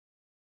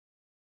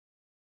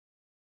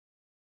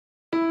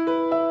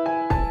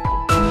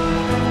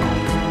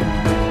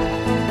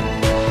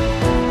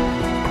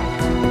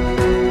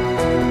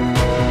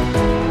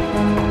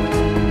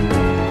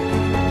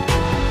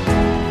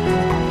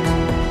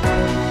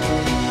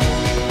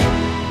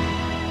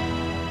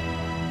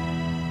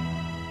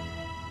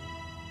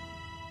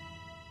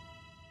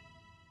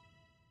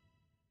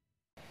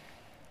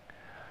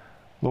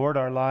Lord,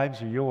 our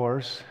lives are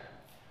yours,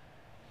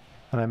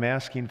 and I'm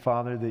asking,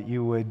 Father, that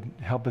you would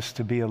help us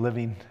to be a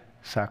living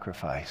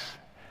sacrifice.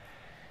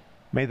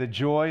 May the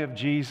joy of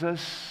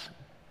Jesus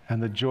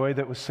and the joy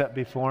that was set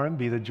before him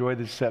be the joy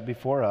that's set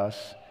before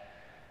us.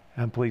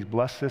 And please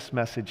bless this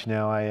message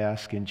now, I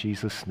ask in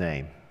Jesus'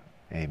 name.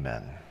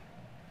 Amen.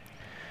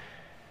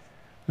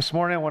 This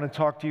morning I want to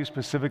talk to you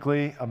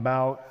specifically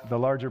about the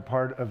larger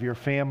part of your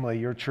family,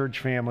 your church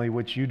family,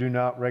 which you do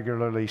not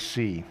regularly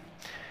see.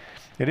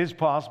 It is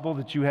possible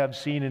that you have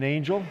seen an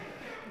angel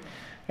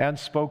and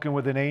spoken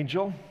with an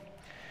angel.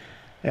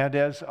 And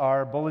as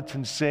our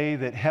bulletins say,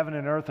 that heaven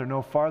and earth are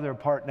no farther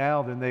apart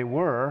now than they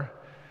were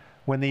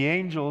when the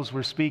angels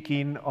were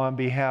speaking on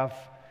behalf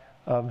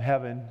of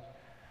heaven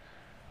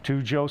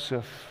to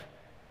Joseph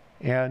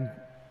and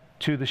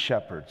to the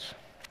shepherds.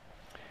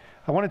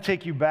 I want to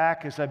take you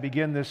back as I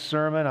begin this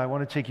sermon. I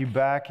want to take you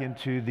back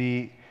into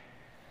the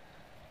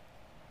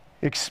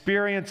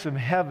experience of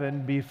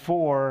heaven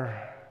before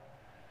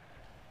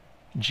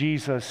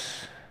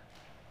Jesus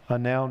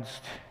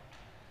announced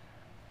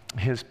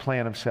his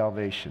plan of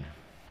salvation.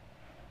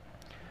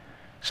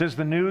 It says,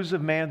 the news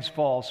of man's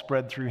fall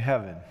spread through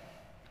heaven.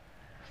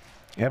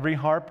 Every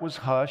harp was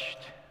hushed.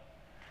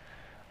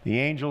 The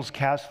angels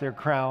cast their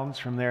crowns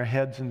from their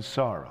heads in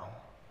sorrow.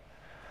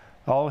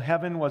 All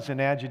heaven was in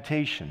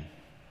agitation.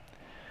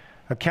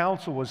 A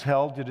council was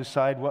held to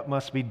decide what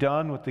must be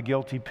done with the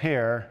guilty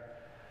pair.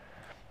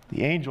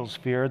 The angels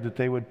feared that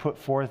they would put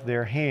forth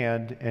their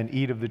hand and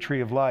eat of the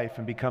tree of life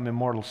and become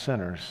immortal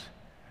sinners.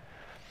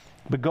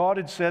 But God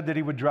had said that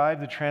he would drive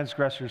the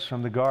transgressors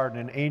from the garden,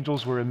 and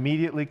angels were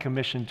immediately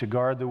commissioned to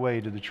guard the way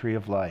to the tree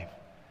of life.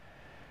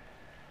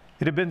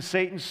 It had been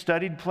Satan's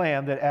studied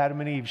plan that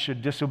Adam and Eve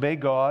should disobey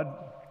God,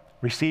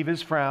 receive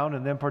his frown,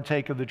 and then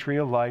partake of the tree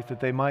of life,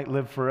 that they might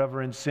live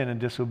forever in sin and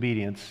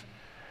disobedience,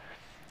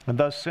 and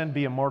thus sin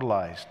be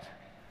immortalized.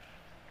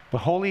 The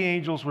holy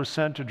angels were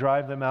sent to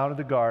drive them out of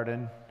the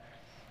garden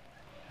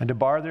and to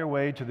bar their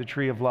way to the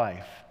tree of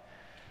life.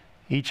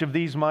 Each of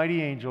these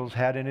mighty angels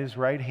had in his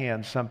right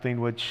hand something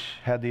which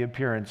had the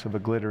appearance of a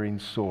glittering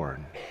sword.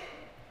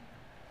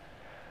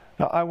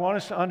 Now, I want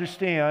us to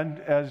understand,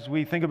 as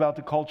we think about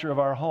the culture of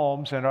our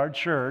homes and our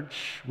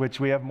church, which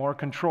we have more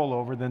control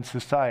over than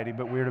society,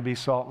 but we're to be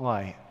salt and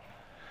light,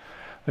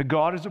 that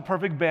God is a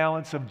perfect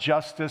balance of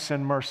justice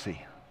and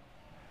mercy.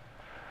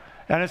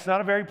 And it's not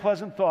a very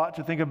pleasant thought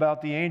to think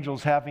about the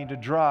angels having to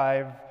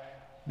drive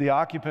the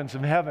occupants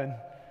of heaven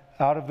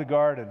out of the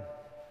garden.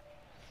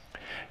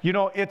 You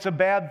know, it's a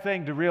bad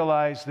thing to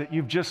realize that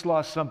you've just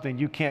lost something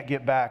you can't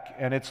get back,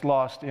 and it's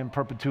lost in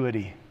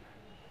perpetuity.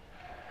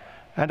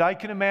 And I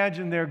can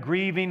imagine their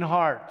grieving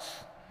hearts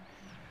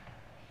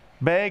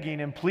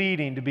begging and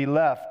pleading to be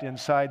left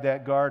inside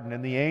that garden,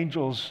 and the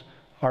angels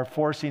are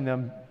forcing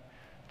them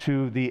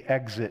to the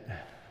exit,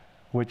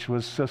 which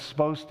was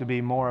supposed to be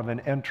more of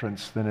an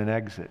entrance than an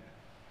exit.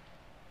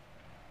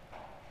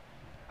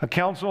 A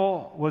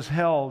council was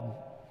held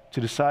to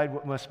decide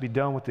what must be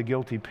done with the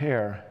guilty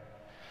pair.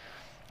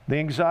 The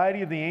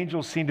anxiety of the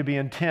angels seemed to be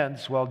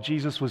intense while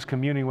Jesus was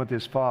communing with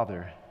his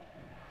Father.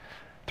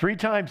 3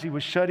 times he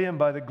was shut in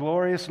by the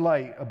glorious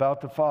light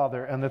about the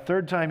Father, and the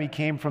 3rd time he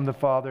came from the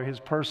Father, his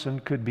person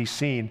could be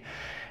seen.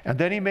 And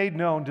then he made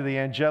known to the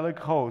angelic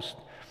host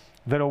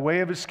that a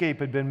way of escape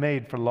had been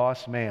made for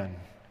lost man.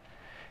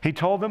 He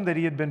told them that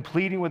he had been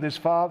pleading with his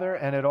Father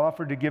and had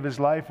offered to give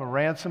his life a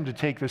ransom to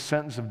take the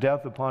sentence of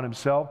death upon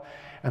himself,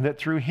 and that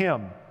through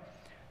him,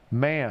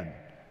 man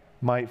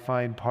might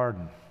find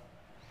pardon.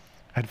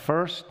 At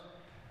first,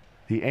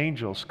 the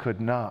angels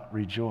could not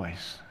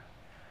rejoice,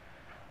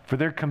 for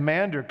their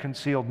commander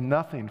concealed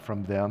nothing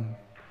from them,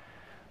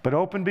 but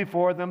opened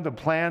before them the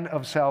plan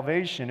of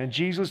salvation. And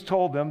Jesus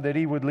told them that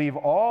he would leave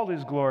all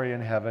his glory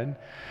in heaven,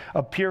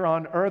 appear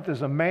on earth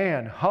as a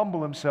man,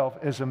 humble himself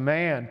as a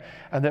man,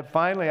 and that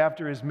finally,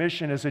 after his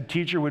mission as a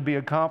teacher would be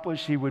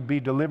accomplished, he would be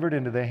delivered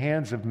into the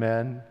hands of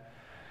men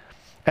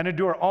and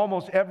endure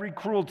almost every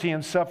cruelty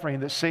and suffering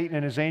that Satan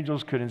and his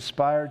angels could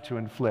inspire to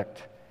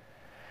inflict.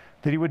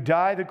 That he would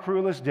die the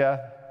cruelest death,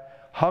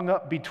 hung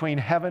up between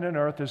heaven and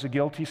earth as a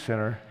guilty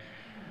sinner,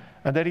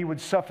 and that he would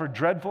suffer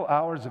dreadful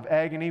hours of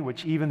agony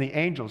which even the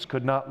angels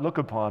could not look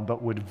upon,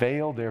 but would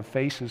veil their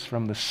faces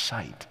from the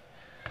sight.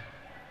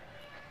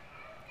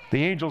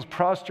 The angels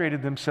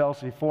prostrated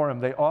themselves before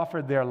him. They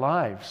offered their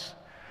lives.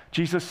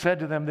 Jesus said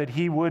to them that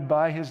he would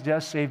by his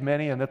death save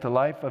many, and that the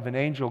life of an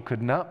angel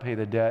could not pay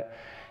the debt.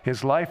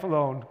 His life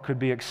alone could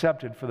be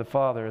accepted for the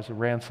Father as a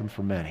ransom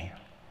for many.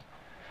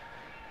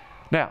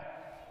 Now,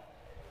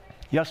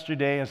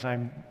 yesterday as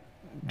I'm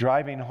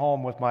driving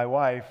home with my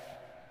wife,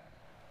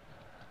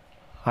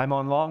 I'm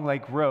on Long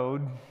Lake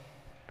Road,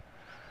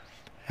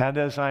 and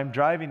as I'm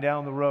driving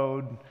down the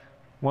road,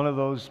 one of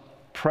those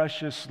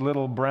precious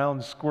little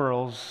brown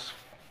squirrels,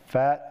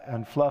 fat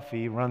and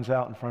fluffy, runs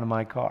out in front of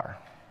my car.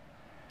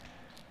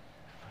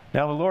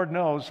 Now, the Lord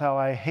knows how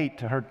I hate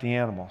to hurt the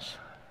animals.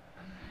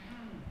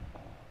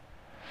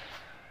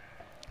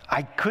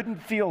 I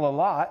couldn't feel a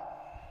lot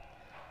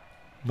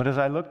But as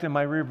I looked in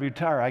my rearview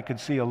tire, I could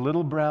see a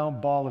little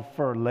brown ball of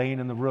fur laying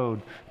in the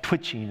road,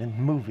 twitching and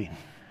moving.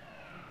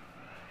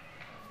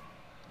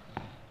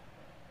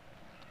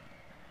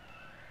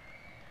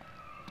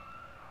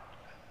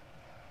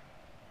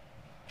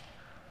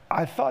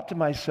 I thought to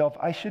myself,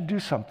 I should do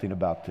something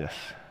about this.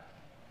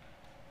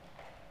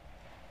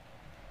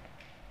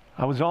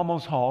 I was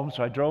almost home,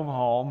 so I drove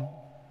home,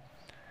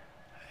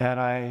 and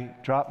I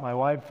dropped my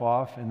wife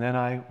off, and then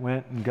I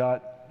went and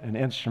got an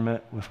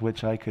instrument with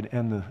which I could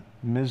end the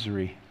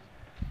misery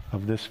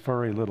of this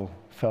furry little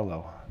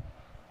fellow.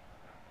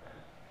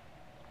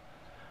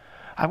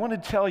 I want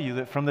to tell you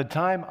that from the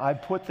time I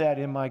put that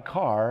in my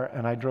car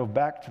and I drove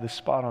back to the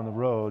spot on the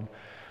road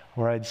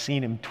where I'd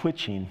seen him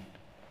twitching,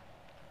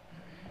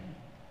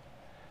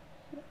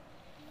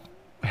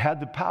 had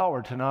the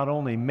power to not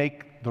only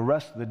make the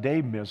rest of the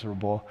day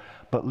miserable,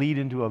 but lead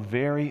into a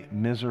very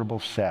miserable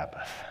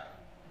Sabbath.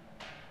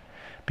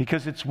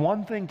 Because it's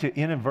one thing to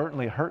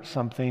inadvertently hurt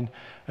something,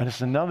 and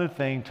it's another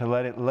thing to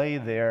let it lay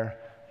there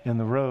in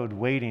the road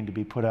waiting to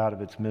be put out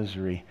of its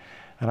misery.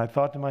 And I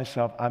thought to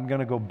myself, I'm going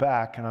to go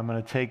back and I'm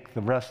going to take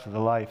the rest of the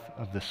life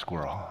of this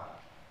squirrel.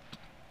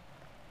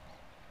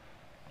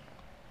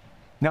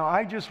 Now,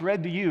 I just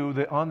read to you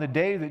that on the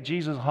day that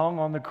Jesus hung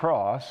on the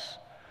cross,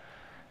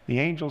 the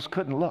angels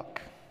couldn't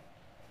look.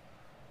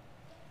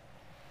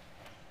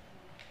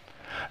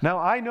 Now,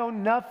 I know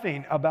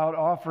nothing about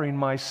offering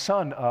my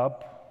son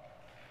up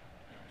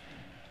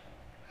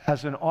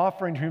as an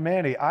offering to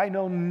humanity. I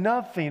know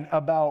nothing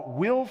about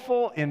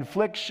willful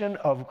infliction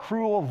of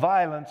cruel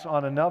violence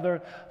on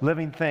another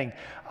living thing.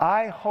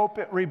 I hope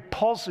it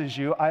repulses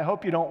you. I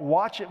hope you don't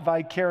watch it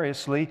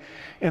vicariously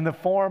in the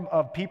form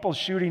of people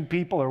shooting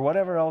people or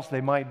whatever else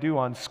they might do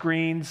on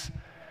screens,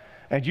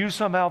 and you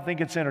somehow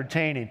think it's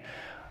entertaining.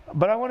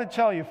 But I want to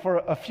tell you, for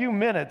a few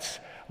minutes,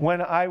 when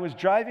I was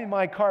driving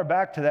my car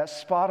back to that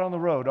spot on the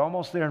road,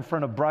 almost there in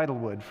front of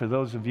Bridlewood, for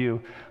those of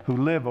you who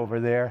live over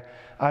there,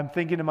 I'm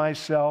thinking to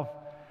myself,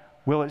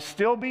 will it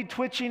still be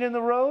twitching in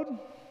the road?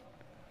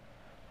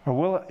 Or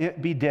will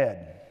it be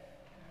dead?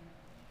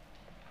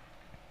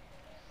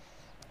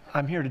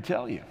 I'm here to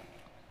tell you,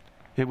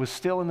 it was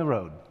still in the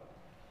road.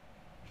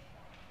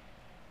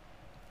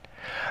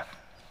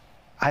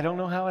 I don't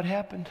know how it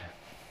happened.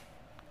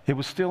 It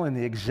was still in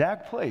the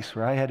exact place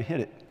where I had hit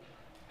it.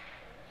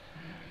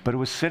 But it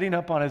was sitting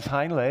up on its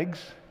hind legs.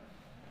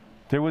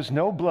 There was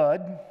no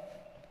blood.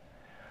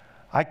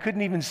 I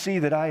couldn't even see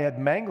that I had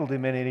mangled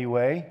him in any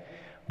way.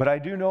 But I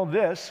do know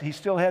this, he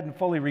still hadn't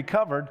fully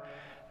recovered.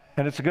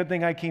 And it's a good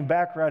thing I came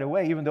back right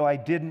away, even though I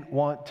didn't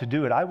want to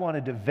do it. I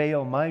wanted to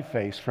veil my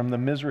face from the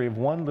misery of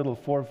one little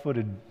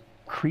 4-footed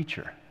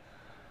creature.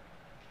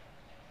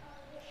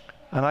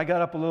 And I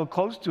got up a little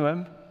close to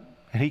him,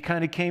 and he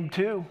kind of came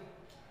to.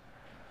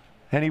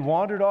 And he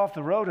wandered off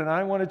the road, and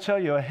I want to tell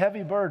you, a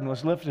heavy burden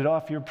was lifted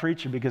off your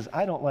preacher, because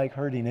I don't like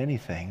hurting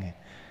anything.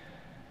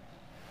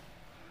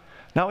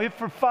 Now, if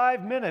for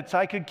 5 minutes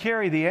I could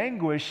carry the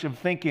anguish of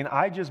thinking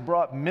I just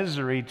brought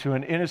misery to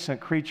an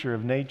innocent creature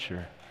of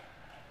nature,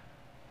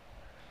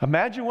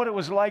 imagine what it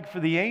was like for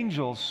the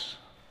angels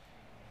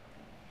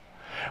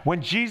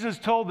when Jesus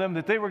told them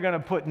that they were going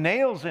to put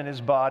nails in his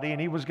body and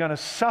he was going to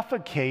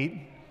suffocate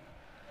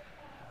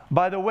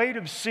by the weight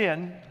of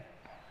sin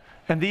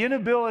and the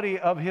inability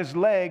of his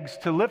legs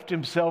to lift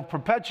himself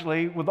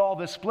perpetually with all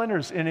the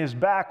splinters in his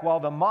back while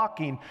the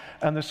mocking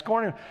and the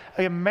scorning.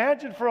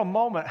 Imagine for a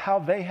moment how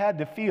they had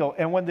to feel.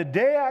 And when the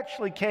day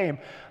actually came,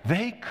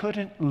 they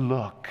couldn't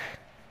look.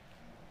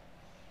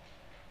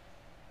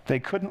 They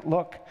couldn't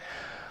look.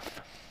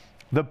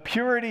 The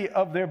purity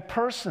of their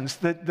persons,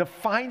 the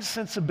fine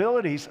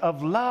sensibilities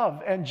of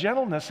love and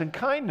gentleness and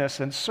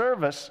kindness and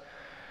service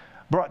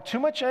brought too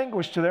much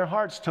anguish to their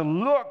hearts to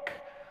look.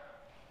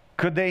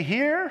 Could they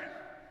hear?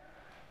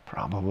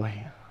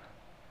 Probably.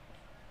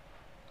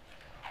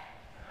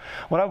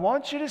 What I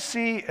want you to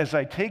see as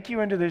I take you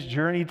into this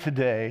journey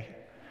today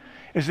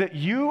is that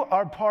you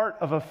are part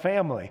of a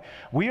family.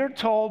 We are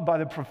told by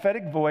the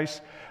prophetic voice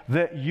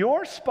that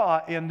your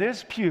spot in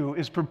this pew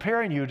is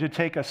preparing you to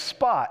take a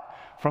spot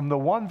from the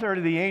 1/3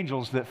 of the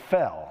angels that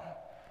fell.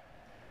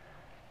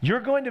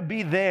 You're going to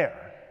be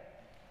there.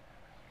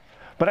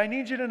 But I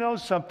need you to know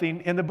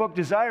something. In the book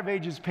Desire of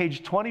Ages,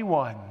 page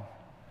 21,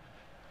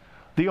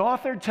 the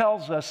author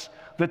tells us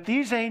that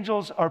these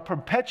angels are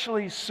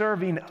perpetually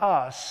serving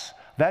us,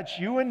 that's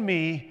you and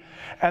me,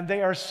 and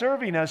they are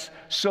serving us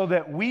so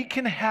that we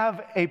can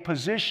have a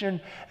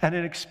position and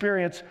an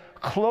experience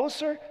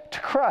closer to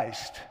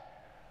Christ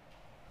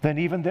than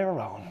even their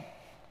own.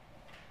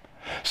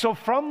 So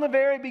from the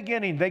very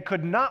beginning, they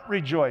could not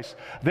rejoice.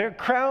 Their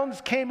crowns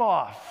came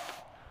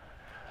off.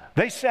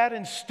 They sat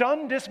in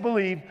stunned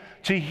disbelief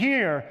to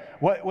hear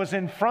what was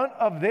in front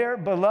of their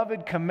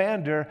beloved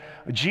commander,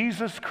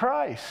 Jesus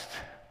Christ.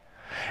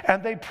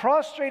 And they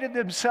prostrated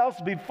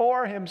themselves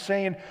before him,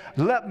 saying,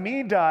 "Let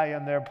me die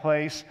in their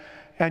place."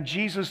 And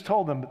Jesus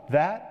told them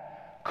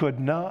that could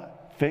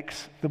not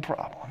fix the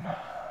problem.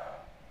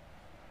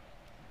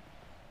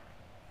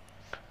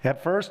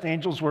 At first,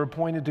 angels were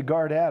appointed to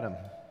guard Adam.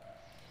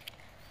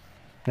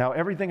 Now,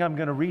 everything I'm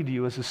going to read to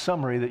you is a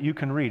summary that you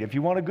can read. If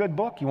you want a good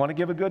book, you want to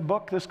give a good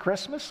book this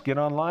Christmas, get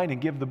online and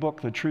give the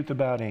book The Truth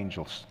About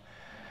Angels.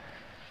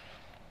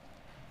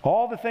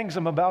 All the things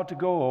I'm about to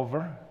go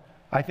over,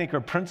 I think,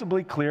 are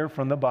principally clear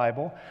from the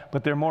Bible,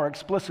 but they're more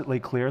explicitly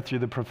clear through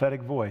the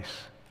prophetic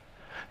voice.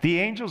 The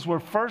angels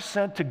were first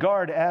sent to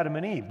guard Adam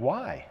and Eve.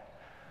 Why?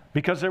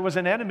 Because there was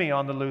an enemy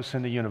on the loose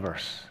in the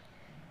universe.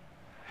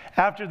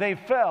 After they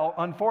fell,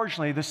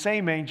 unfortunately, the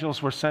same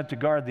angels were sent to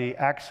guard the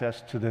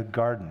access to the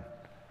garden.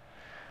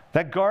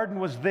 That garden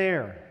was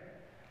there.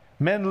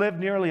 Men lived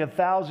nearly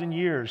 1,000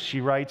 years, she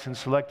writes in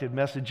Selected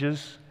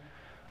Messages,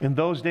 in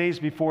those days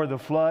before the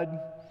flood,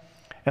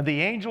 and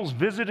the angels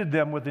visited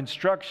them with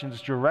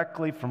instructions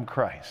directly from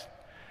Christ.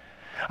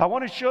 I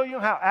want to show you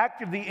how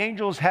active the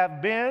angels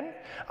have been.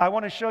 I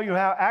want to show you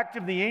how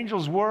active the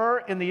angels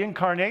were in the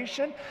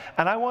incarnation.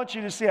 And I want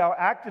you to see how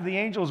active the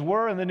angels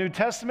were in the New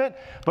Testament.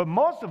 But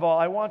most of all,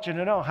 I want you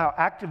to know how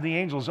active the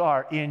angels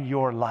are in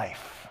your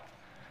life.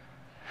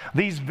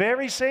 These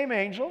very same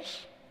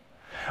angels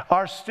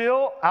are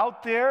still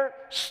out there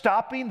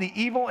stopping the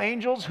evil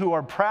angels who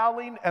are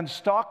prowling and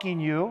stalking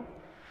you.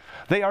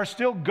 They are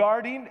still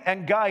guarding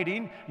and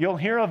guiding. You'll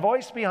hear a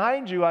voice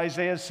behind you,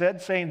 Isaiah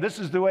said, saying, "This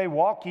is the way,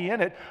 walk ye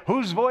in it."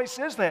 Whose voice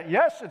is that?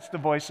 Yes, it's the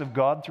voice of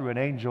God through an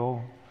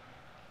angel.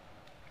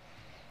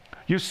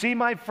 You see,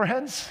 my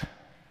friends,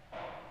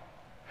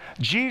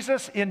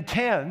 Jesus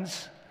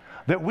intends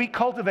that we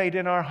cultivate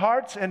in our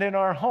hearts and in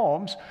our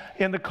homes,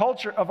 in the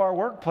culture of our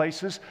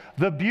workplaces,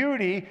 the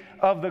beauty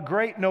of the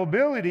great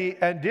nobility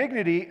and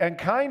dignity and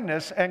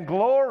kindness and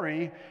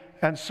glory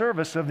and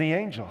service of the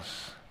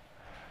angels.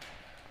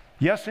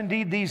 Yes,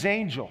 indeed, these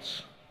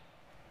angels,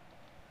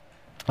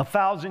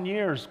 1,000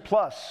 years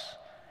plus,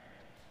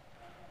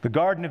 the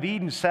Garden of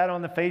Eden sat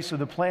on the face of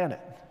the planet.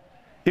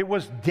 It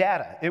was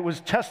data. It was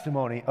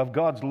testimony of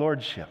God's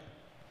lordship.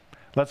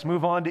 Let's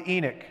move on to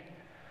Enoch.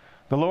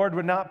 The Lord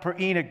would not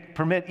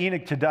permit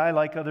Enoch to die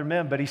like other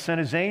men, but he sent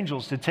his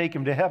angels to take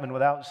him to heaven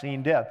without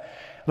seeing death.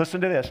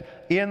 Listen to this.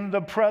 In the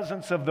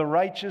presence of the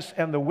righteous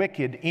and the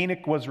wicked,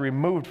 Enoch was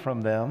removed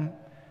from them.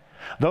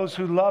 Those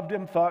who loved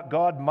him thought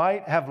God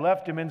might have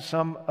left him in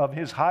some of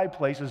his high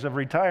places of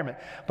retirement.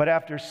 But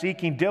after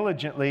seeking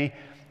diligently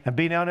and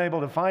being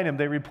unable to find him,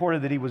 they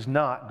reported that he was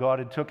not. God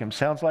had took him.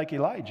 Sounds like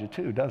Elijah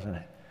too, doesn't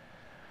it?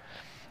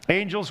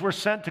 Angels were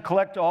sent to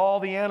collect all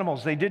the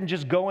animals. They didn't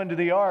just go into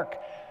the ark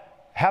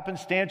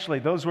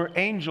happenstantially. Those were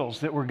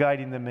angels that were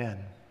guiding them in.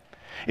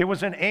 It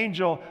was an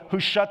angel who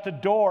shut the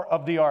door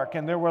of the ark,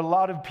 and there were a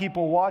lot of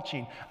people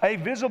watching. A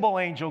visible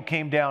angel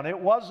came down. It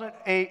wasn't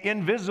an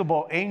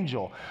invisible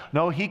angel.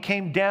 No, he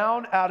came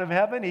down out of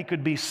heaven. He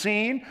could be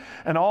seen,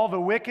 and all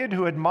the wicked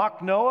who had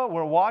mocked Noah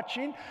were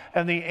watching,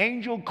 and the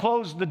angel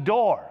closed the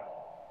door.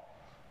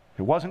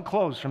 It wasn't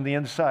closed from the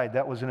inside.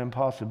 That was an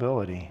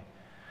impossibility.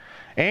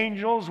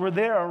 Angels were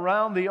there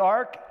around the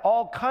ark.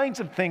 All kinds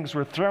of things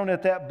were thrown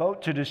at that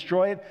boat to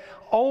destroy it.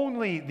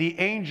 Only the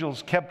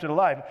angels kept it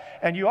alive.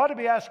 And you ought to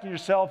be asking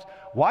yourselves,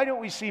 why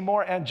don't we see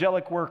more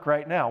angelic work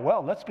right now?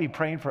 Well, let's be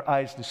praying for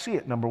eyes to see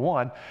it, number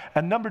one.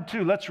 And number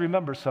two, let's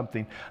remember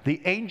something.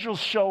 The angels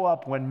show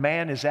up when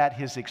man is at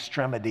his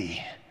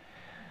extremity.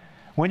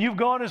 When you've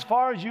gone as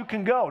far as you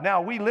can go.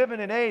 Now, we live in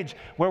an age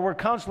where we're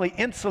constantly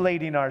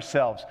insulating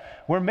ourselves.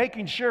 We're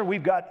making sure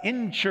we've got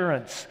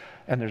insurance.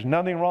 And there's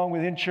nothing wrong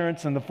with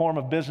insurance in the form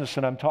of business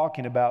that I'm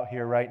talking about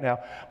here right now.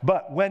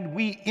 But when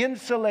we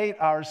insulate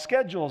our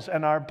schedules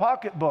and our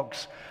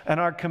pocketbooks and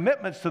our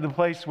commitments to the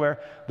place where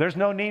there's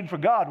no need for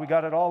God, we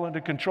got it all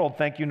under control.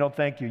 Thank you, no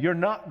thank you. You're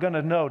not going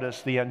to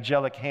notice the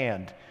angelic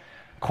hand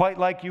quite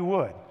like you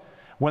would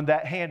when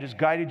that hand has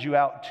guided you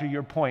out to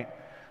your point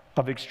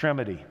of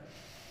extremity.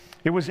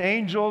 It was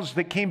angels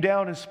that came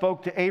down and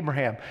spoke to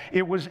Abraham.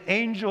 It was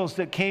angels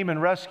that came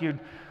and rescued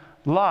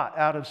Lot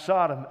out of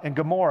Sodom and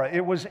Gomorrah.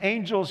 It was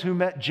angels who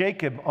met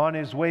Jacob on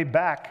his way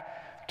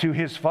back to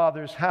his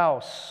father's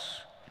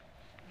house.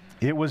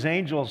 It was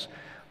angels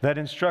that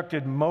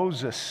instructed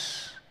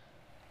Moses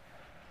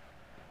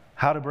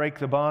how to break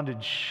the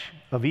bondage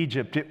of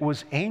Egypt. It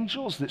was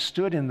angels that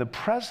stood in the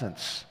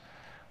presence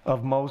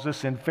of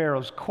Moses in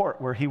Pharaoh's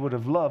court, where he would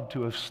have loved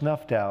to have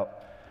snuffed out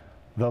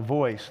the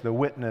voice, the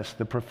witness,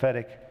 the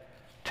prophetic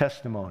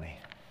testimony.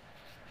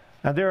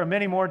 Now, there are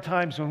many more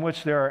times in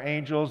which there are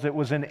angels. It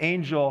was an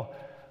angel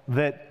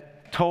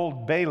that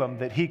told Balaam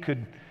that he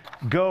could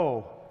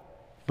go,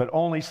 but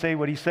only say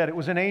what he said. It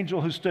was an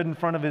angel who stood in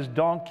front of his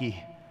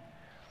donkey.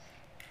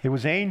 It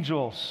was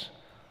angels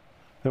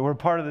that were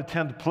part of the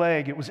 10th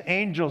plague. It was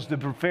angels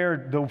that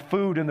prepared the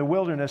food in the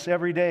wilderness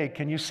every day.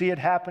 Can you see it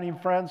happening,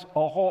 friends?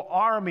 A whole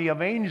army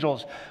of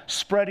angels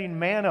spreading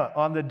manna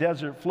on the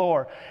desert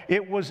floor.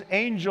 It was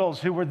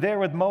angels who were there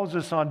with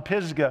Moses on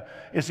Pisgah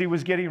as he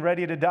was getting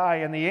ready to die.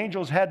 And the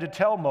angels had to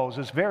tell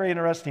Moses, very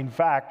interesting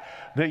fact,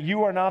 that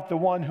you are not the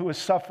one who is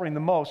suffering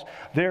the most.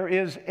 There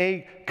is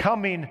a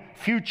coming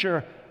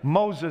future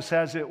Moses,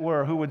 as it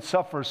were, who would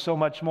suffer so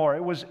much more.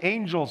 It was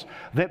angels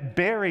that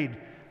buried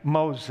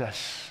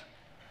Moses.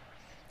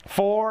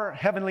 4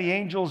 heavenly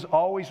angels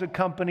always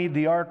accompanied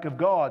the ark of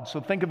God. So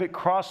think of it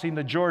crossing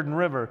the Jordan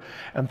River,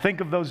 and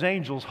think of those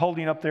angels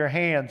holding up their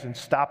hands and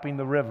stopping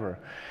the river.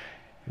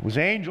 It was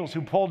angels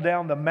who pulled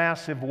down the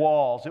massive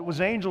walls. It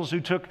was angels who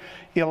took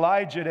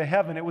Elijah to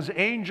heaven. It was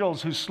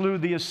angels who slew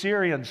the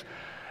Assyrians.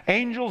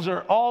 Angels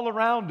are all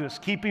around us,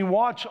 keeping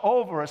watch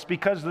over us,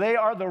 because they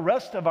are the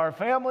rest of our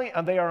family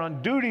and they are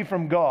on duty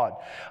from God.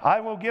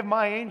 I will give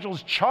my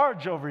angels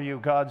charge over you,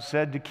 God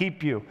said, to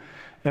keep you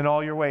in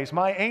all your ways.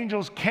 My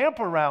angels camp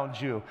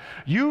around you.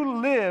 You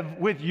live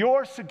with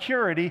your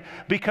security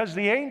because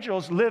the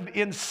angels live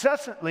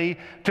incessantly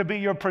to be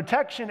your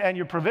protection and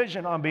your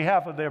provision on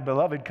behalf of their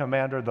beloved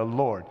commander, the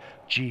Lord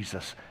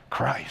Jesus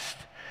Christ.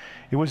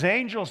 It was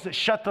angels that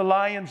shut the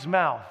lion's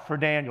mouth for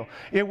Daniel.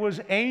 It was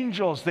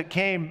angels that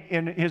came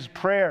in his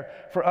prayer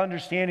for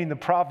understanding the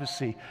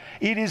prophecy.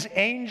 It is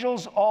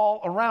angels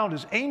all around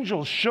us.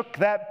 Angels shook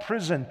that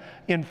prison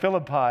in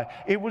Philippi.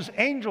 It was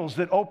angels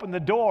that opened the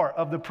door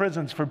of the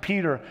prisons for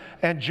Peter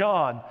and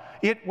John.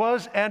 It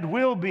was and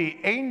will be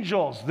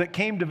angels that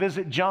came to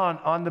visit John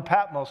on the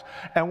Patmos.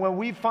 And when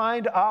we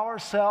find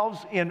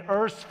ourselves in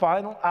earth's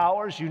final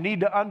hours, you need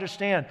to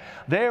understand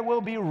there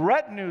will be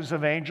retinues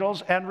of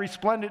angels and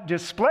resplendent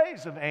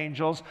displays of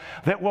angels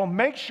that will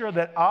make sure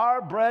that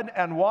our bread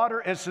and water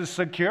is as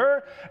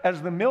secure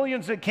as the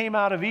millions that came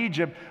out of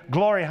Egypt.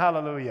 Glory,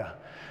 hallelujah.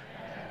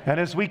 And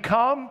as we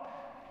come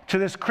to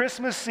this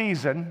Christmas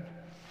season,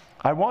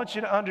 I want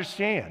you to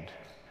understand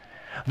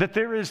that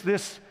there is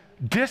this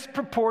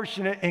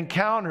disproportionate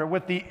encounter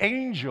with the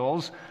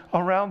angels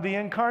around the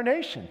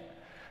incarnation.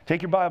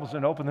 Take your Bibles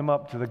and open them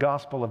up to the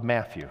Gospel of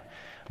Matthew.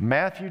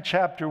 Matthew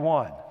chapter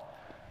 1.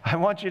 I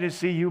want you to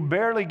see you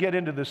barely get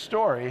into the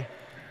story,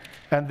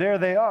 and there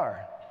they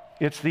are.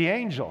 It's the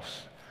angels.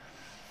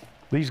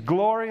 These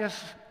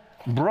glorious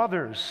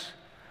brothers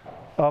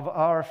of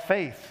our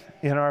faith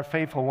in our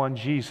faithful one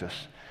Jesus.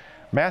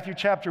 Matthew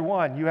chapter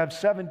 1, you have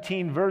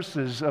 17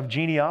 verses of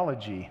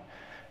genealogy,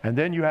 and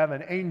then you have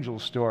an angel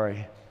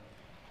story.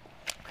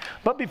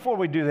 But before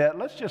we do that,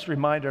 let's just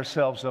remind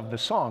ourselves of the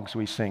songs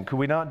we sing. Could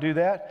we not do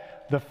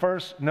that? The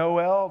first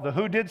Noel, the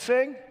who did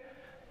sing?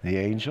 The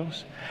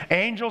angels.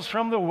 Angels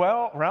from the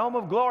realm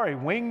of glory,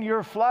 wing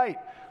your flight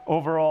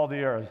over all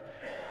the earth.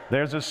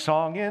 There's a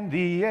song in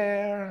the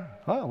air.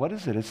 Oh, what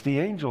is it? It's the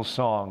angel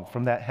song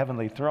from that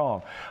heavenly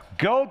throng.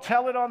 Go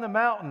tell it on the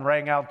mountain,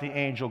 rang out the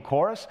angel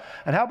chorus.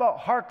 And how about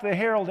hark the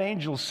herald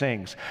angel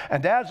sings?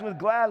 And as with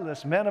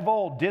gladness men of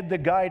old did the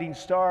guiding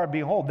star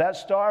behold. That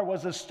star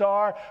was a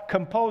star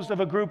composed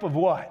of a group of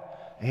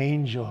what?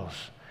 Angels.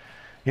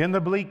 In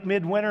the bleak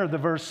midwinter, the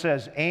verse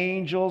says,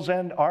 angels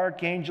and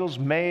archangels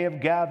may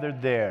have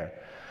gathered there.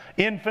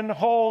 Infant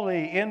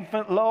holy,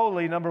 infant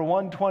lowly, number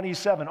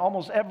 127.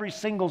 Almost every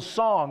single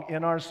song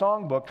in our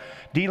songbook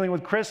dealing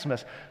with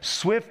Christmas.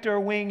 Swifter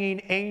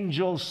winging,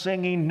 angels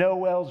singing,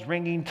 Noel's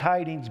ringing,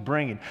 tidings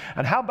bringing.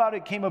 And how about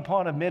it came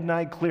upon a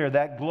midnight clear,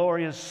 that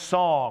glorious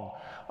song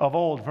of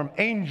old from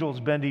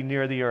angels bending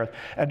near the earth.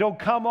 And oh,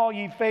 come all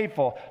ye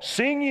faithful,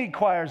 sing ye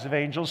choirs of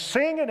angels,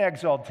 sing in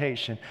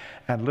exaltation.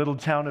 And little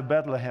town of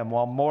Bethlehem,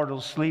 while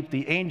mortals sleep,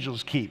 the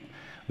angels keep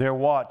their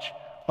watch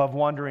of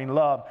wondering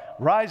love.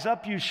 Rise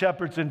up, you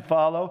shepherds, and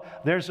follow.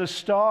 There's a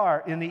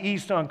star in the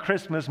east on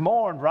Christmas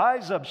morn.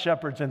 Rise up,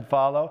 shepherds, and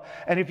follow.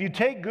 And if you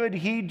take good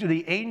heed to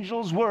the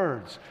angel's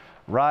words,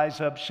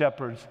 rise up,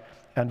 shepherds,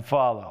 and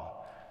follow.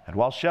 And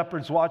while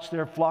shepherds watched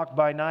their flock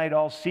by night,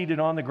 all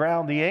seated on the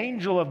ground, the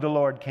angel of the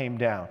Lord came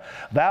down.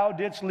 Thou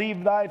didst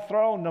leave thy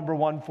throne, number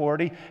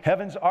 140.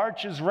 Heaven's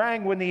arches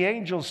rang when the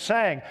angels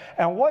sang.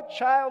 And what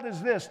child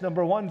is this,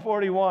 number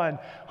 141,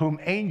 whom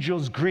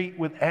angels greet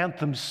with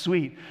anthems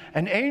sweet?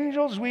 And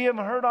angels we have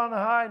heard on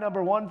high,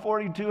 number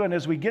 142. And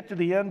as we get to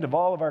the end of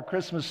all of our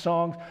Christmas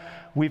songs,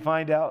 we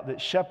find out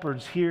that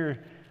shepherds hear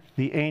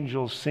the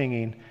angels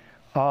singing,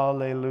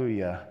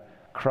 Alleluia,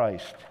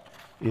 Christ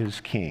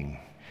is King.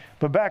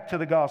 But back to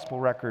the gospel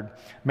record,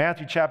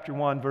 Matthew chapter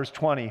 1, verse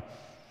 20.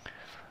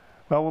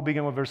 Well, we'll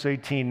begin with verse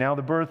 18. Now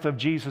the birth of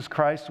Jesus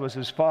Christ was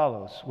as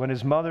follows. When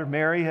his mother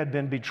Mary had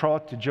been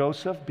betrothed to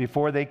Joseph,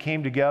 before they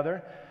came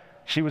together,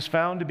 she was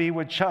found to be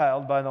with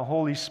child by the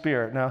Holy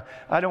Spirit. Now,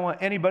 I don't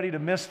want anybody to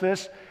miss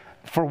this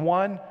for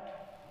one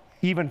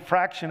even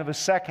fraction of a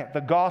second. The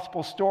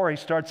gospel story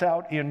starts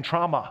out in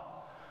trauma.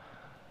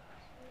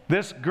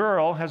 This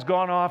girl has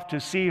gone off to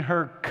see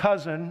her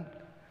cousin,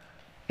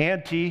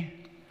 auntie,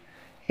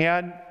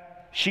 and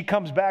she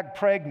comes back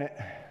pregnant.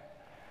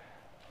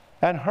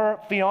 And her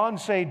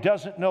fiance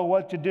doesn't know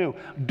what to do.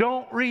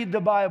 Don't read the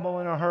Bible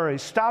in a hurry.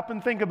 Stop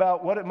and think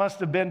about what it must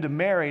have been to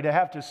Mary to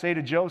have to say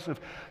to Joseph,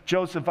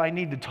 Joseph, I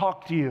need to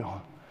talk to you.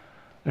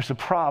 There's a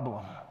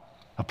problem.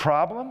 A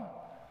problem?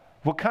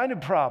 What kind of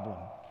problem?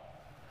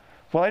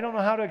 Well, I don't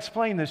know how to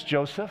explain this,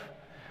 Joseph.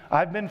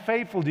 I've been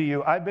faithful to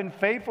you. I've been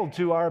faithful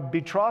to our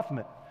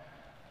betrothment.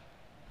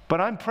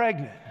 But I'm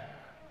pregnant.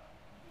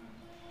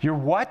 You're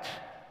what?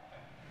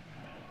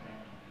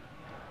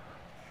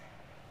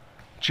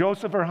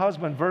 Joseph, her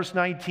husband, verse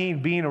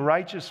 19, being a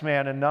righteous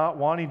man and not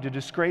wanting to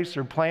disgrace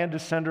her, planned to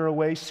send her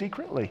away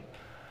secretly.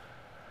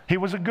 He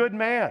was a good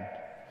man.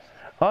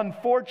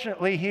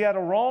 Unfortunately, he had a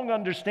wrong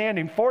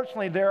understanding.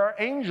 Fortunately, there are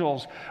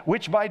angels,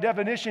 which by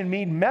definition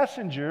mean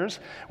messengers,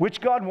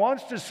 which God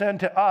wants to send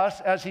to us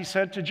as he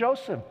sent to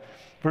Joseph.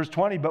 Verse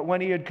 20, but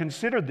when he had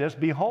considered this,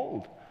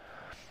 behold,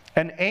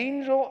 an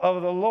angel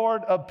of the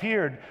Lord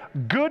appeared.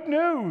 Good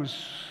news.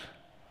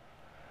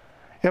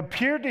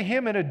 Appeared to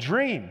him in a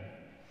dream.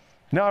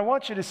 Now, I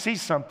want you to see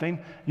something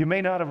you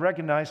may not have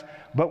recognized,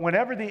 but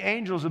whenever the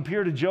angels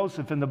appear to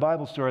Joseph in the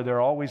Bible story,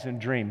 they're always in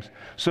dreams.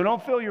 So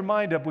don't fill your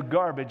mind up with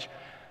garbage.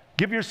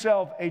 Give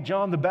yourself a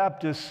John the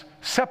Baptist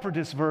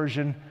separatist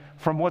version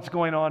from what's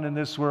going on in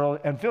this world,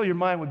 and fill your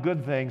mind with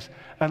good things,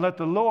 and let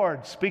the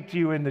Lord speak to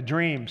you in the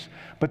dreams.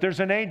 But there's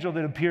an angel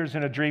that appears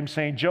in a dream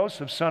saying,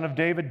 Joseph, son of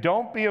David,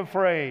 don't be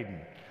afraid.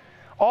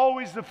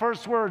 Always the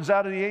first words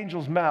out of the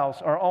angel's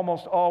mouths are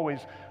almost always,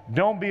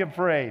 don't be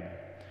afraid.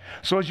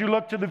 So as you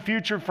look to the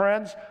future,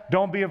 friends,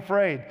 don't be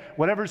afraid.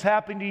 Whatever's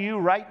happening to you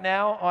right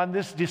now on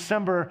this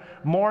December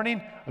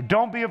morning,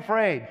 don't be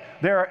afraid.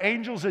 There are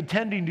angels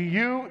attending to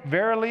you,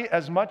 verily,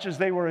 as much as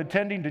they were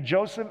attending to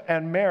Joseph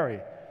and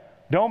Mary.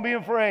 Don't be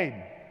afraid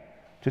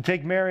to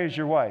take Mary as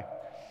your wife.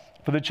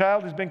 For the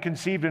child has been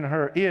conceived in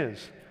her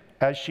is,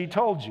 as she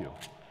told you,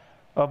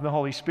 of the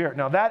Holy Spirit.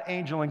 Now that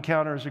angel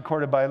encounter is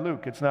recorded by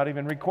Luke. It's not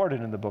even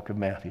recorded in the book of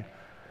Matthew.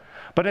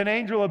 But an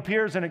angel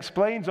appears and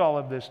explains all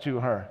of this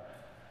to her.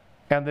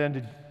 And then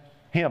to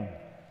him.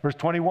 Verse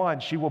 21,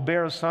 she will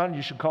bear a son,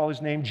 you should call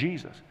his name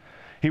Jesus.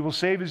 He will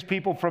save his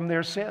people from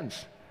their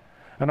sins.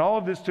 And all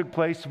of this took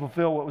place to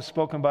fulfill what was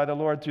spoken by the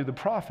Lord through the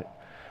prophet.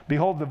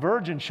 Behold, the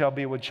virgin shall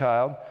be with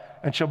child,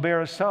 and shall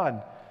bear a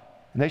son.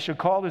 And they shall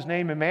call his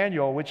name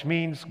Emmanuel, which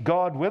means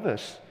God with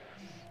us.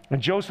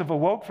 And Joseph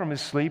awoke from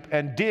his sleep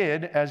and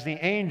did as the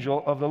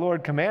angel of the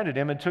Lord commanded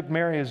him, and took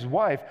Mary his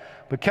wife,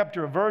 but kept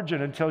her a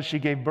virgin until she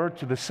gave birth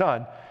to the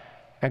son,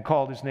 and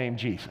called his name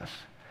Jesus.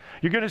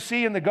 You're going to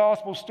see in the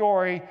gospel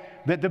story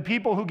that the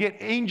people who get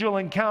angel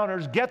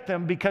encounters get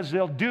them because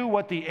they'll do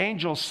what the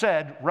angel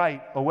said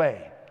right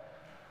away.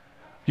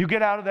 You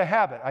get out of the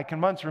habit. I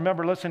can once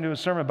remember listening to a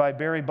sermon by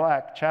Barry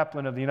Black,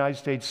 chaplain of the United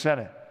States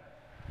Senate,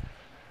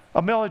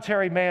 a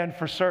military man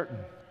for certain.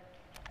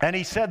 And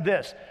he said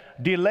this,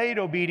 delayed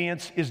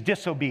obedience is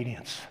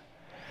disobedience.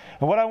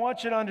 And what I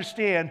want you to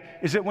understand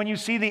is that when you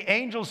see the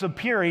angels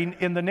appearing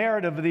in the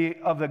narrative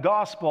of the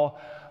gospel,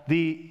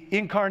 the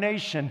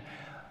incarnation,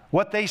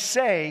 what they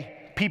say,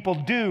 people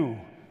do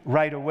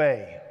right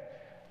away.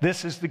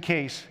 This is the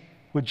case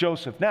with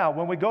Joseph. Now,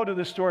 when we go to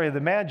the story of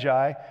the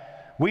Magi,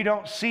 we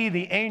don't see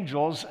the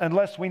angels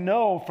unless we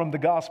know from the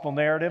gospel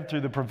narrative through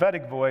the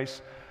prophetic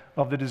voice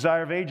of the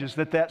Desire of Ages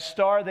that that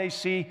star they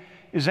see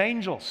is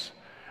angels.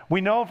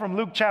 We know from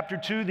Luke chapter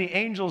 2 the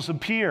angels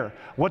appear.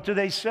 What do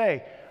they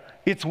say?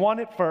 It's one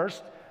at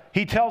first.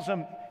 He tells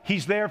them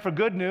he's there for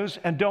good news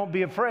and don't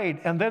be afraid.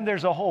 And then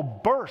there's a whole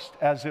burst,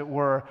 as it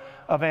were,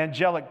 of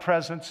angelic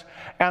presence.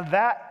 And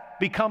that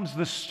becomes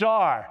the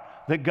star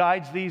that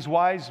guides these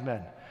wise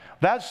men.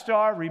 That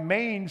star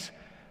remains,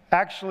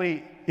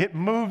 actually, it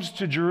moves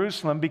to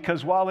Jerusalem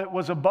because while it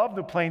was above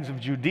the plains of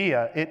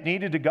Judea, it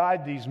needed to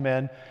guide these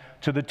men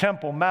to the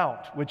Temple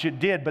Mount, which it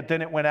did, but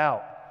then it went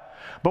out.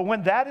 But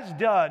when that is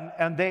done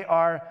and they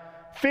are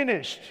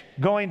finished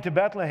going to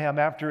Bethlehem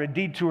after a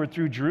detour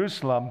through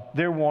Jerusalem,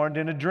 they're warned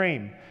in a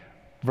dream.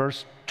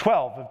 Verse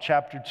 12 of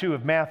chapter 2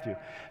 of Matthew.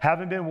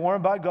 Having been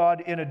warned by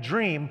God in a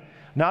dream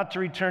not to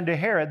return to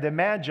Herod, the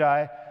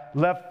Magi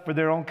left for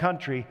their own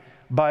country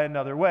by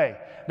another way.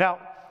 Now,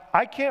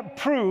 I can't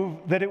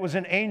prove that it was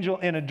an angel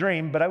in a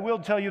dream, but I will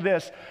tell you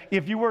this.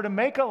 If you were to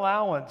make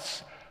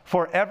allowance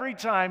for every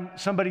time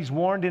somebody's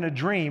warned in a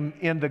dream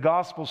in the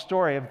gospel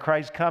story of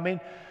Christ coming,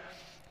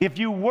 if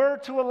you were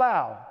to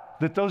allow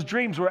that those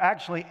dreams were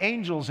actually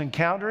angels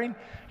encountering,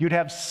 you'd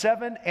have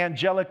 7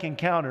 angelic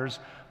encounters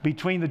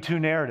between the two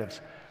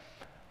narratives.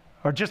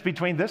 Or just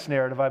between this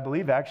narrative, I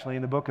believe, actually,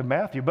 in the book of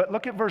Matthew. But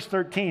look at verse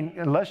 13,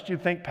 unless you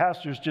think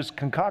pastor's just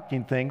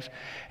concocting things.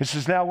 It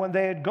says, now when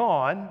they had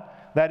gone,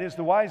 that is,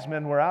 the wise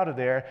men were out of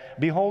there,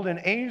 behold, an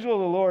angel of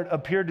the Lord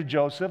appeared to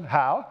Joseph.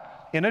 How?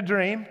 In a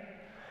dream.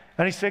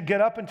 And he said, get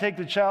up and take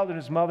the child and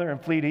his mother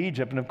and flee to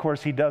Egypt. And of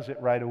course, he does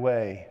it right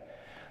away.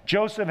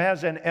 Joseph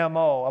has an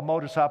MO, a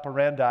modus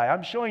operandi.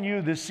 I'm showing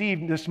you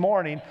this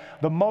morning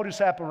the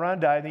modus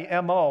operandi,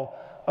 the MO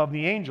of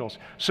the angels.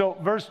 So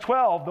verse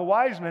 12, the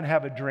wise men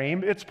have a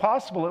dream. It's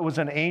possible it was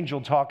an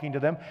angel talking to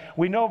them.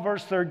 We know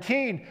verse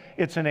 13,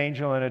 it's an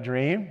angel in a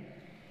dream.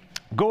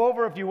 Go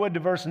over, if you would, to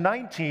verse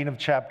 19 of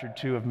chapter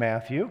 2 of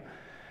Matthew.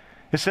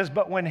 It says,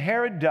 but when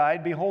Herod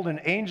died, behold,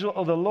 an angel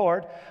of the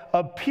Lord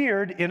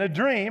appeared in a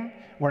dream,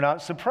 we're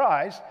not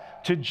surprised,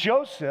 to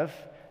Joseph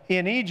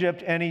in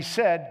Egypt, and he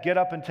said, get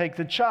up and take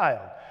the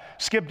child.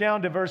 Skip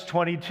down to verse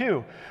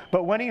 22.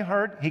 But when he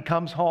heard, he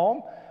comes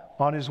home.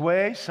 On his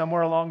way,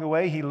 somewhere along the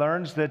way, he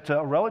learns that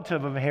a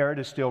relative of Herod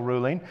is still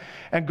ruling,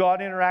 and God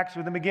interacts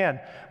with him again.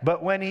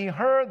 But when he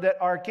heard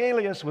that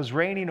Archelaus was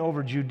reigning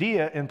over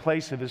Judea in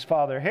place of his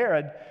father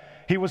Herod,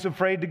 he was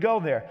afraid to go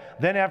there.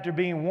 Then after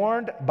being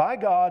warned by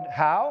God,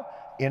 how?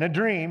 In a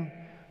dream,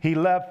 he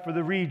left for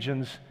the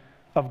regions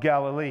of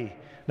Galilee.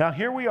 Now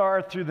here we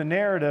are through the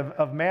narrative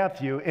of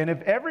Matthew, and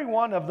if every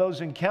one of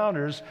those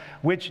encounters,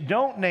 which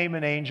don't name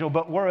an angel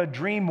but were a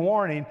dream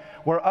warning,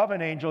 were of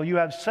an angel, you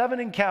have 7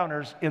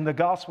 encounters in the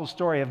gospel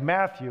story of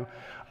Matthew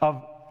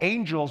of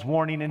angels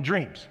warning in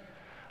dreams.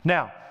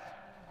 Now,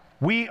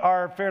 we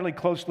are fairly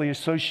closely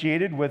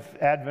associated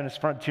with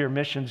Adventist Frontier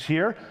Missions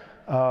here.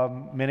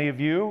 Many of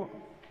you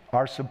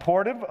are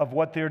supportive of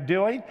what they're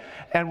doing.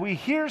 And we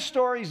hear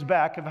stories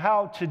back of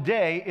how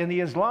today in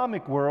the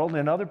Islamic world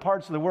and other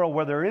parts of the world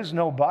where there is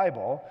no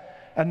Bible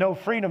and no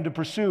freedom to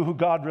pursue who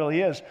God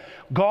really is,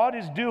 God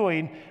is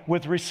doing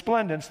with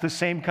Resplendence the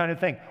same kind of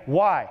thing.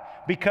 Why?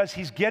 Because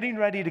he's getting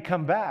ready to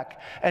come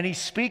back, and he's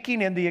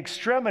speaking in the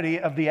extremity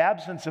of the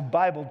absence of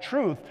Bible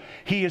truth.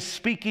 He is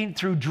speaking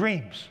through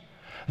dreams.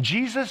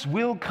 Jesus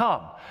will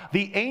come.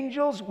 The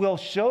angels will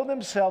show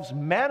themselves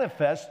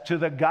manifest to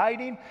the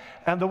guiding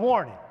and the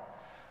warning.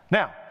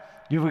 Now,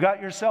 you've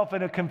got yourself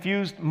in a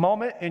confused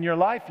moment in your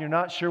life. You're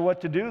not sure what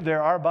to do.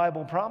 There are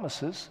Bible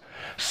promises.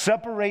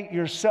 Separate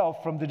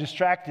yourself from the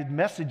distracted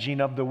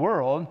messaging of the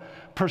world.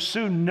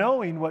 Pursue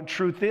knowing what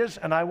truth is,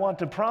 and I want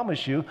to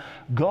promise you,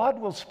 God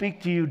will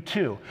speak to you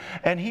too.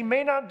 And he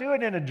may not do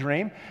it in a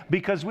dream,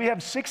 because we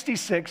have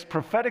 66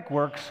 prophetic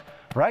works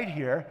right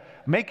here.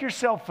 Make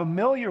yourself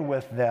familiar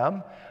with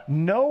them.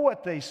 Know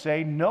what they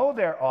say. Know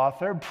their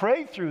author.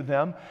 Pray through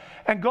them.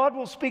 And God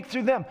will speak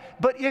through them.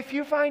 But if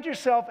you find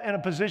yourself in a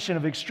position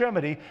of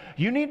extremity,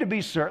 you need to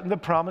be certain, the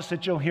promise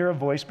that you'll hear a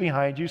voice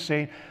behind you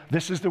saying,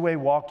 this is the way,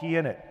 walk ye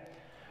in it.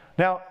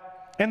 Now,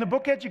 in the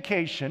book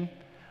Education,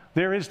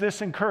 there is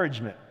this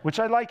encouragement, which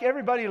I'd like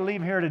everybody to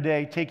leave here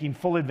today taking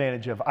full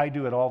advantage of. I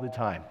do it all the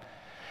time.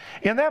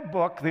 In that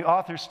book, the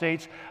author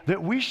states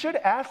that we should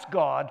ask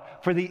God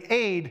for the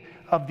aid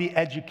of the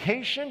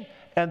education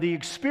and the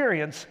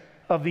experience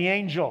of the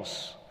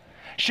angels.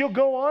 She'll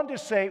go on to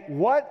say,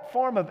 what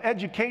form of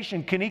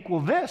education can equal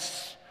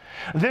this?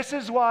 This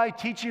is why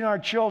teaching our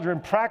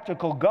children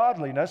practical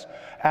godliness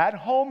at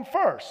home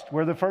first,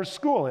 where the first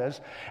school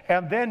is,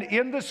 and then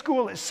in the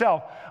school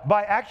itself,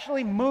 by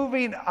actually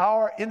moving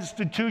our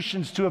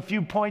institutions to a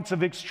few points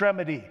of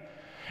extremity.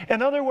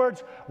 In other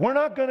words, we're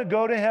not going to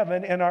go to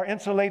heaven in our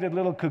insulated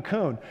little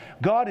cocoon.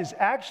 God is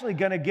actually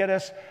going to get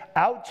us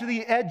out to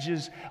the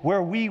edges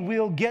where we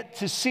will get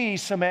to see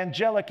some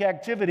angelic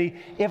activity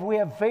if we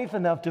have faith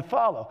enough to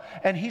follow.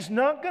 And he's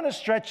not going to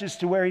stretch us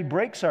to where he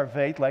breaks our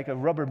faith like a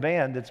rubber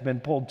band that's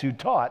been pulled too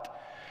taut.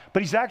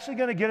 But he's actually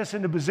going to get us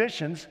into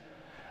positions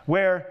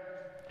where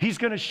he's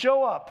going to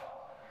show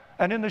up.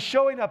 And in the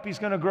showing up, he's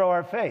going to grow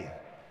our faith.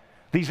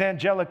 These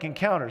angelic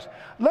encounters.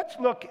 Let's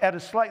look at a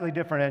slightly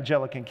different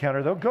angelic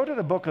encounter, though. Go to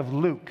the book of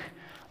Luke.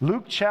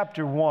 Luke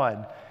chapter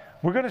 1.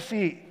 We're going to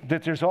see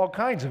that there's all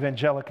kinds of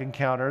angelic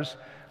encounters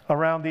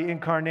around the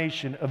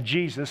incarnation of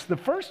Jesus. The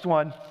first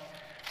one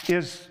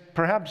is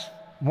perhaps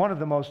one of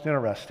the most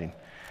interesting.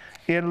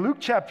 In Luke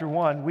chapter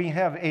 1, we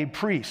have a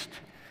priest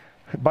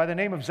by the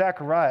name of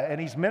Zechariah,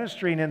 and he's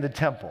ministering in the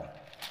temple.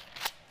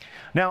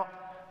 Now,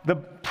 the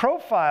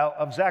profile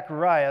of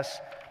Zacharias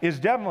is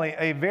definitely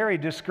a very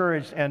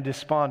discouraged and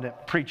despondent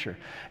preacher.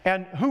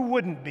 And who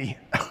wouldn't be?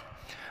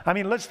 I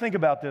mean, let's think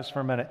about this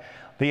for a minute.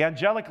 The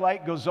angelic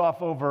light goes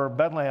off over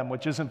Bethlehem,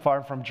 which isn't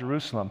far from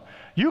Jerusalem.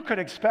 You could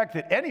expect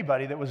that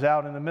anybody that was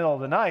out in the middle of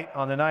the night,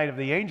 on the night of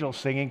the angels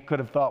singing, could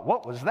have thought,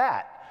 what was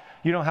that?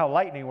 You know how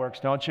lightning works,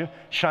 don't you?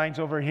 Shines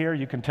over here,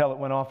 you can tell it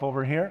went off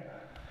over here.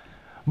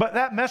 But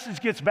that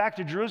message gets back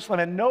to Jerusalem,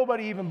 and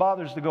nobody even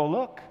bothers to go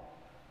look.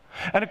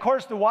 And of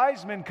course, the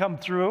wise men come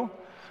through,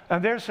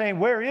 and they're saying,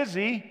 where is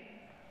he?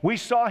 We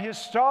saw his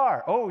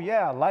star. Oh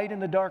yeah, light in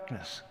the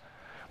darkness.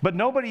 But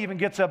nobody even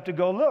gets up to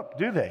go look,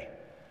 do they?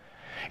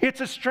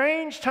 It's a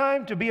strange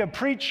time to be a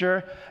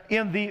preacher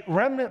in the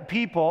remnant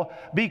people,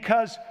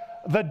 because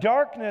the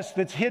darkness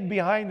that's hid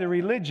behind the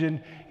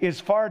religion is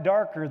far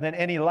darker than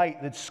any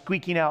light that's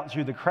squeaking out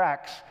through the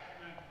cracks.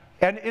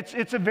 And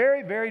it's a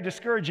very, very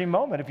discouraging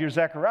moment if you're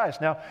Zacharias.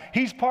 Now,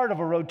 he's part of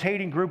a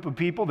rotating group of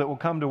people that will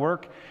come to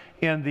work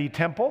in the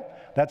temple.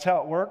 That's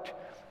how it worked.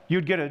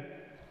 You'd get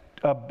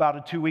about a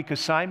 2-week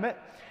assignment,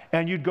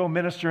 and you'd go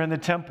minister in the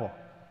temple.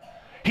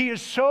 He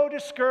is so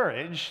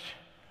discouraged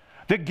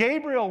that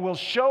Gabriel will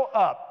show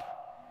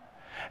up.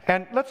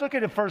 And let's look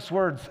at the first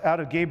words out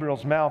of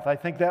Gabriel's mouth. I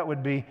think that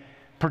would be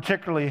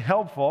particularly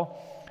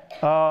helpful.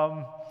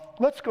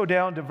 Let's go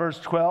down to verse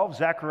 12.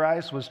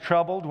 Zacharias was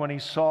troubled when he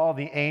saw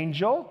the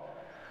angel,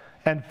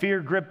 and fear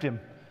gripped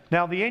him.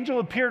 Now, the angel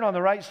appeared on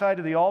the right side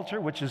of the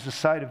altar, which is the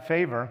side of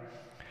favor.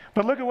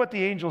 But look at what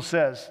the angel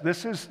says.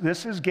 This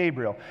is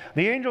Gabriel.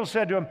 The angel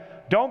said to him,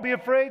 don't be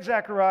afraid,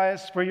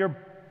 Zacharias, for your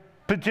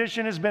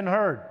petition has been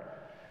heard.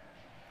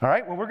 All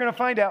right, well, we're going to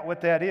find out what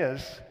that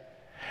is.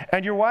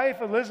 And your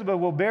wife Elizabeth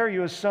will bear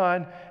you a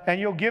son, and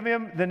you'll give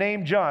him the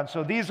name John.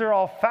 So these are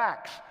all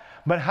facts.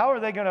 But how are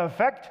they going to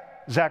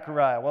affect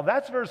Zechariah? Well,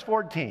 that's verse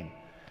 14.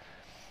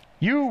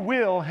 You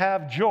will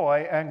have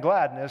joy and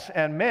gladness,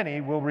 and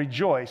many will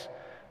rejoice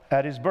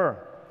at his birth.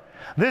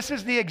 This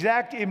is the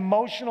exact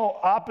emotional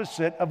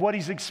opposite of what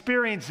he's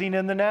experiencing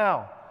in the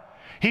now.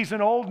 He's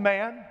an old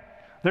man.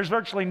 There's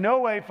virtually no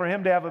way for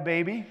him to have a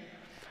baby.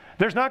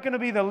 There's not going to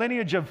be the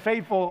lineage of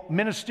faithful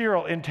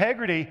ministerial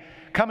integrity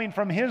coming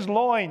from his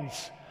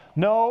loins.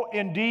 No,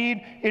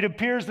 indeed, it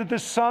appears that the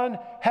sun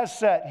has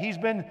set. He's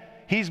been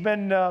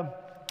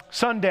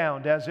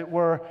sundowned, as it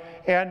were,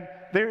 and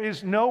there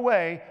is no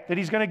way that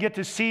he's going to get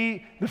to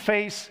see the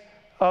face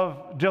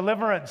of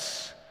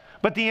deliverance.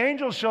 But the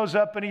angel shows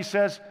up and he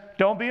says,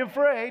 don't be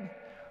afraid.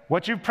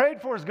 What you've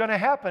prayed for is going to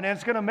happen, and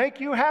it's going to make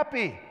you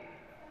happy.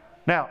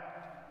 Now,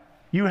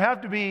 you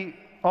have to be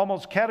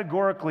almost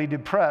categorically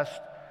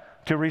depressed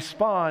to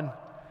respond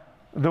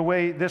the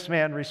way this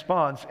man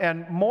responds.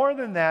 And more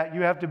than that,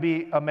 you have to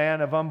be a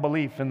man of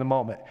unbelief in the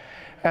moment.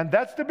 And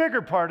that's the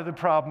bigger part of the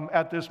problem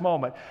at this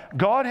moment.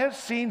 God has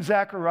seen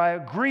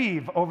Zechariah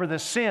grieve over the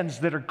sins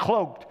that are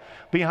cloaked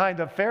behind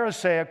the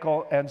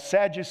Pharisaical and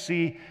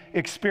Sadducee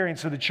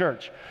experience of the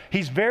church.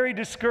 He's very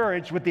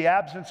discouraged with the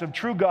absence of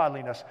true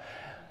godliness.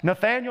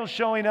 Nathanael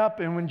showing up,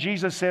 and when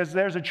Jesus says,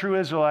 there's a true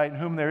Israelite in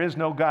whom there is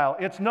no guile,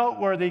 it's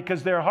noteworthy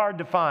because they're hard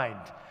to find.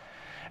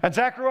 And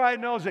Zechariah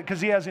knows it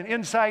because he has an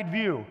inside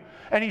view.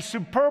 And he's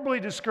superbly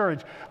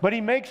discouraged. But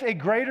he makes a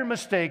greater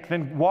mistake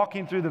than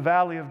walking through the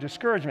valley of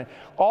discouragement.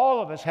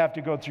 All of us have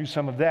to go through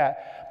some of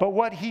that. But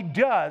what he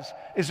does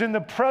is, in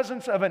the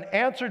presence of an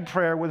answered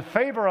prayer with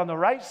favor on the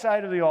right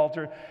side of the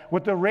altar,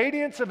 with the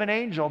radiance of an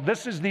angel,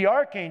 this is the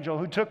archangel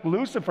who took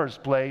Lucifer's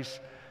place,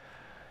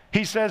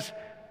 he says,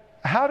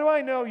 how do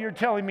I know you're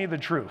telling me the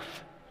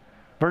truth?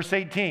 Verse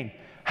 18,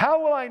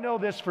 how will I know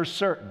this for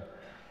certain?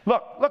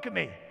 Look at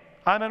me.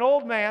 I'm an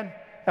old man,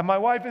 and my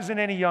wife isn't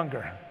any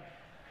younger.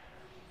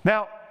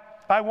 Now,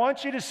 I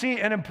want you to see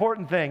an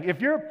important thing.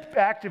 If you're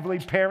actively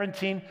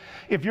parenting,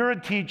 if you're a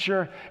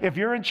teacher, if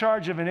you're in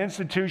charge of an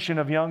institution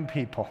of young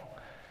people,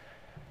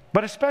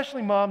 but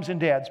especially moms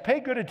and dads, pay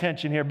good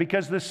attention here,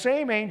 because the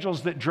same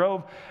angels that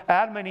drove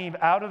Adam and Eve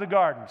out of the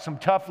garden, some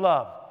tough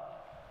love,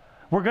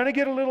 we're going to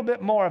get a little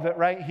bit more of it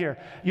right here.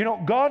 You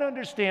know, God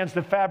understands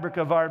the fabric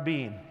of our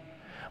being.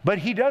 But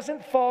he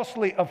doesn't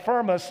falsely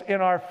affirm us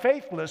in our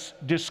faithless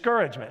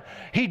discouragement.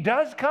 He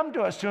does come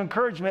to us to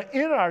encouragement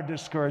in our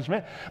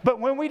discouragement, but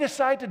when we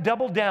decide to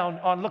double down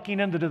on looking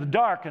into the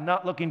dark and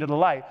not looking to the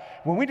light,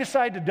 when we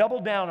decide to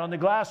double down on the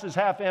glass is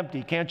half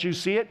empty, can't you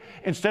see it?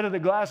 Instead of the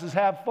glass is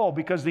half full,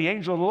 because the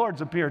angel of the Lord's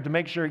appeared to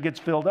make sure it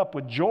gets filled up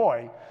with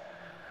joy.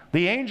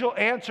 The angel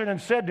answered and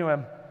said to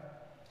him,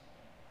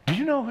 do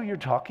you know who you're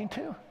talking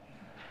to?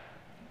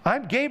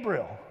 I'm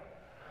Gabriel,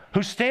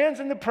 who stands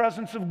in the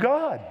presence of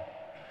God.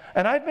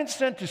 And I've been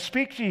sent to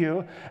speak to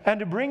you and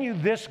to bring you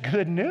this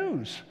good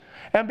news.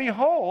 And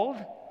behold,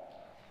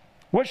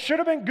 what should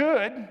have been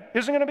good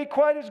isn't going to be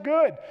quite as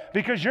good,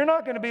 because you're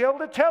not going to be able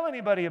to tell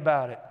anybody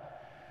about it.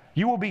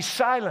 You will be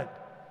silent,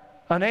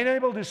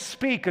 unable to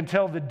speak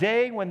until the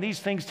day when these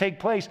things take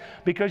place,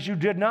 because you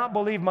did not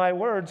believe my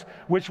words,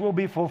 which will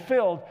be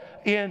fulfilled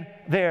in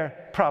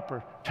their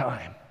proper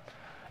time.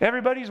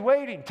 Everybody's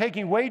waiting,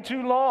 taking way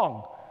too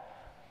long.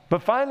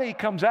 But finally he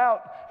comes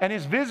out, and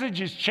his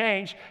visage is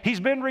changed. He's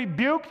been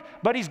rebuked,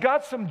 but he's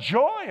got some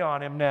joy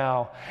on him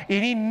now.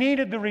 And he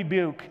needed the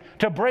rebuke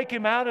to break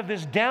him out of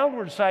this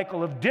downward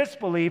cycle of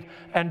disbelief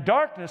and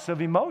darkness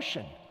of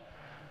emotion.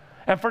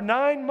 And for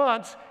 9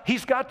 months,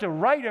 he's got to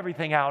write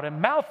everything out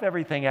and mouth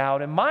everything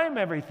out and mime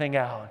everything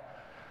out.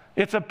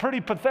 It's a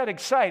pretty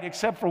pathetic sight,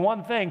 except for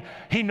one thing.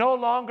 He no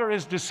longer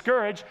is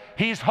discouraged.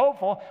 He's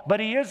hopeful, but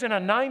he is in a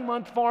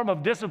 9-month form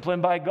of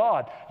discipline by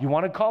God. You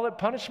want to call it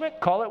punishment?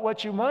 Call it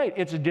what you might.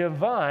 It's a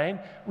divine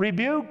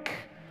rebuke.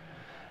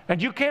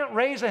 And you can't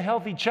raise a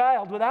healthy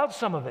child without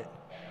some of it.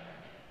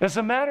 As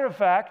a matter of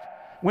fact,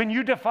 when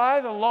you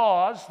defy the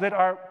laws that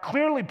are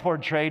clearly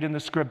portrayed in the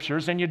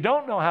Scriptures and you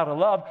don't know how to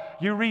love,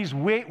 you raise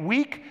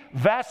weak,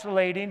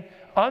 vacillating,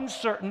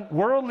 uncertain,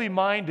 worldly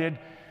minded.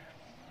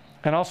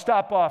 And I'll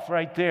stop off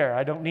right there.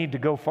 I don't need to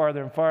go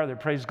farther and farther.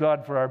 Praise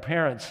God for our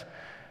parents.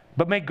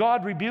 But may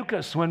God rebuke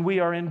us when we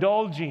are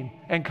indulging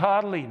and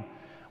coddling,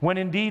 when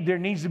indeed there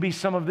needs to be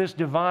some of this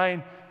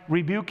divine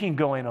rebuking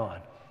going on.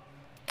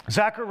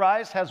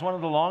 Zacharias has one of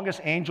the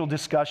longest angel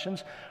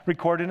discussions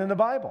recorded in the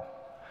Bible.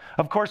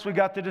 Of course, we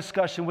got the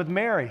discussion with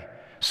Mary.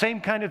 Same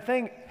kind of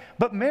thing.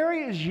 But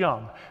Mary is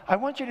young. I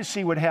want you to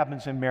see what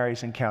happens in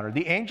Mary's encounter.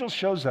 The angel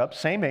shows up,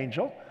 same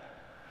angel,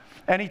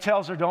 and he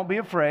tells her, don't be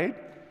afraid.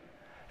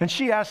 And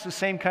she asks the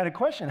same kind of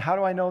question. How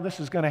do I know this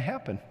is going to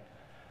happen?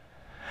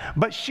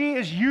 But she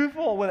is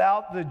youthful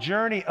without the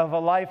journey of a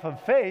life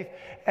of faith.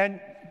 And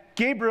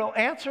Gabriel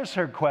answers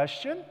her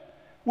question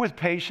with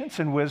patience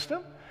and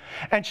wisdom.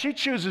 And she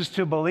chooses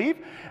to believe.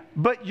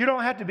 But you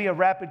don't have to be a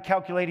rapid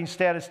calculating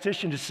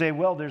statistician to say,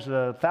 well, there's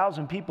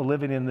 1,000 people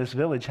living in this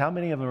village. How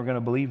many of them are going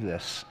to believe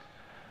this?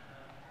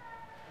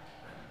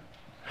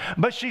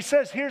 But she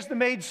says, here's the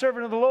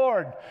maidservant of the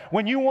Lord.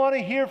 When you want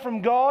to hear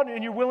from God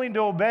and you're willing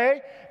to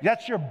obey,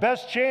 that's your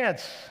best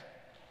chance.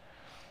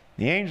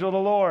 The angel of the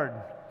Lord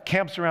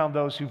camps around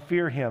those who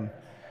fear him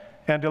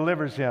and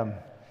delivers him.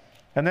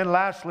 And then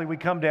lastly, we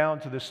come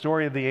down to the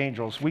story of the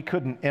angels. We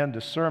couldn't end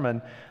a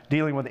sermon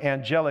dealing with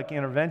angelic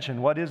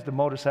intervention. What is the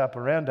modus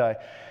operandi?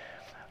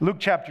 Luke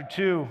chapter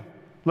 2,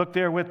 look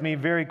there with me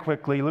very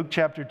quickly. Luke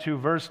chapter 2,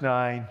 verse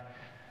 9.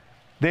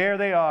 There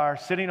they are,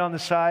 sitting on the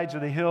sides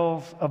of the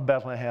hills of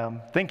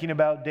Bethlehem, thinking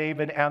about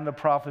David and the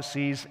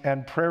prophecies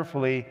and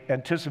prayerfully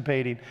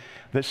anticipating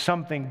that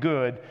something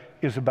good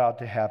is about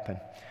to happen.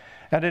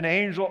 And an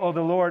angel of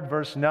the Lord,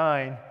 verse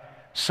 9,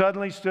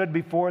 suddenly stood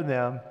before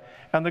them,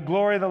 and the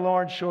glory of the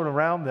Lord shone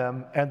around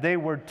them, and they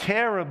were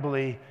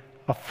terribly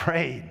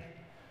afraid.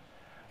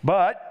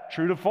 But,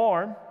 true to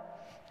form,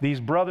 these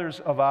brothers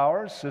of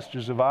ours,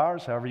 sisters of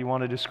ours, however you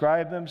want to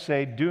describe them,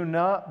 say, "Do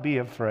not be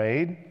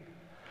afraid.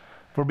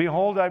 For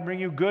behold, I bring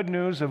you good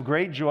news of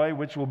great joy,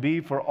 which will be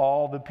for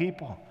all the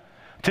people.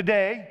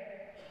 Today,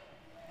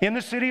 in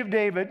the city of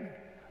David,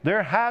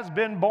 there has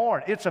been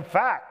born." It's a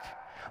fact.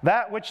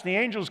 That which the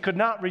angels could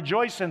not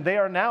rejoice in, they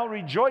are now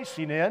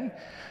rejoicing in.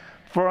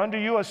 "For unto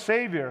you a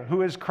Savior,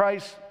 who is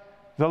Christ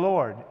the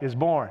Lord, is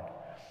born.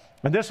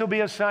 And this will be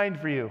a sign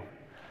for you.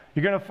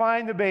 You're going to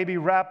find the baby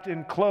wrapped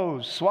in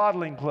clothes,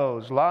 swaddling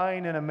clothes,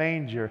 lying in a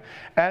manger."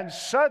 And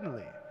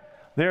suddenly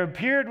there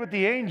appeared with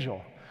the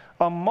angel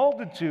a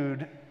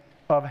multitude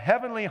of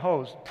heavenly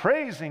hosts,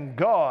 praising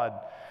God,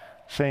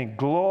 saying,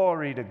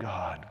 "Glory to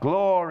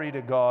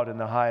God in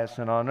the highest,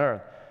 and on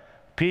earth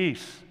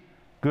peace,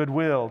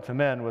 goodwill to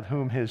men with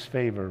whom his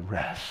favor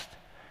rests."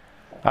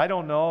 I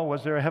don't know,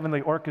 was there a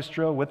heavenly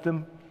orchestra with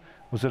them?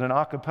 Was it an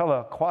a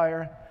cappella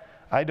choir?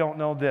 I don't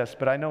know this,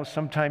 but I know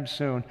sometime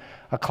soon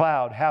a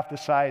cloud half the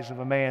size of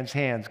a man's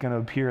hand is going to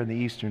appear in the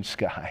eastern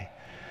sky.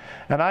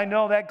 And I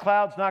know that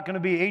cloud's not going to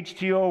be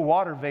H2O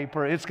water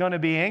vapor. It's going to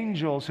be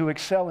angels who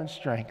excel in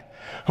strength,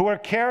 who are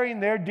carrying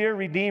their dear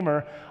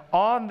Redeemer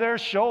on their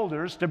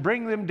shoulders to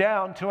bring them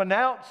down, to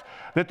announce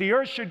that the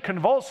earth should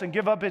convulse and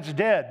give up its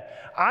dead.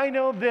 I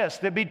know this,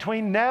 that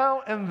between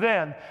now and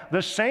then,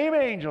 the same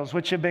angels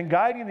which have been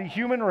guiding the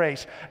human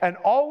race and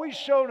always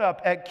showed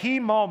up at key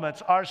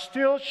moments are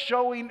still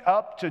showing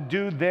up to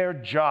do their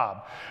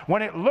job.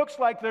 When it looks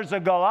like there's a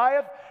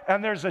Goliath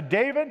and there's a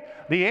David,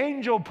 the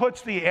angel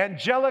puts the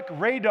angelic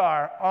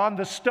radar on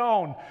the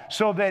stone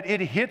so that it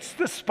hits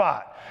the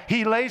spot.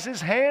 He lays his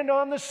hand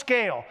on the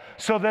scale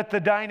so that the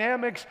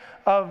dynamics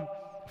of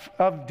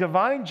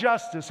divine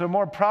justice are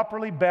more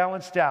properly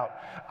balanced out.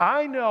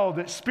 I know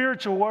that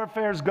spiritual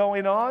warfare is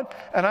going on,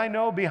 and I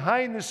know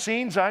behind the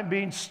scenes I'm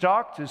being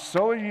stalked, as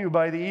so are you,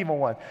 by the evil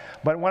one.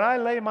 But when I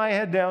lay my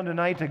head down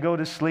tonight to go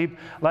to sleep,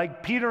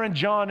 like Peter and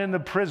John in the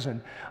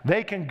prison,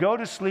 they can go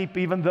to sleep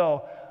even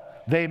though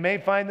they may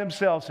find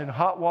themselves in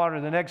hot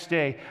water the next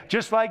day.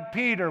 Just like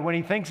Peter, when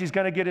he thinks he's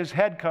going to get his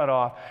head cut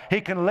off,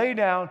 he can lay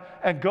down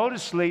and go to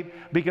sleep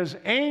because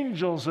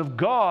angels of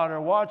God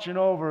are watching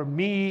over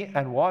me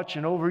and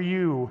watching over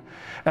you.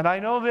 And I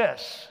know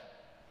this,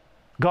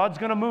 God's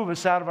going to move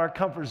us out of our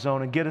comfort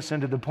zone and get us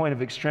into the point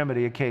of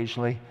extremity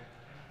occasionally.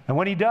 And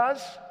when he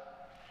does,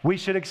 we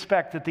should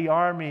expect that the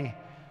army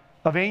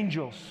of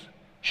angels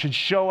should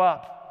show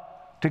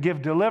up to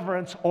give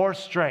deliverance or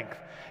strength.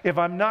 If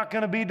I'm not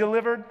going to be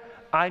delivered,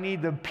 I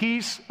need the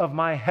peace of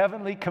my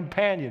heavenly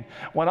companion.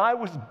 When I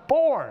was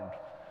born,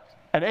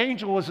 an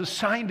angel was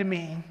assigned to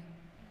me.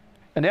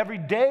 And every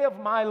day of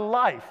my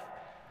life,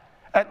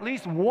 at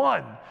least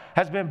one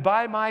has been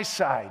by my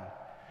side.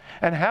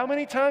 And how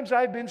many times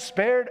I've been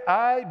spared,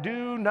 I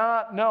do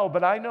not know.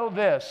 But I know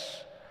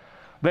this.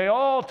 They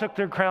all took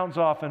their crowns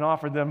off and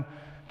offered them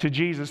to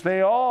Jesus.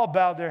 They all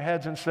bowed their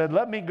heads and said,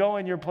 "Let me go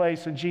in your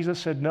place." And Jesus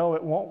said, "No,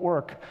 it won't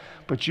work.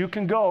 But you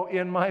can go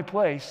in my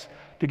place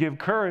to give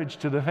courage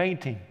to the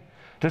fainting,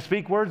 to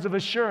speak words of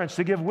assurance,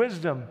 to give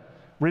wisdom,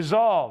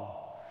 resolve."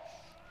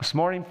 This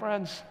morning,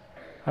 friends,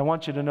 I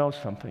want you to know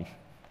something.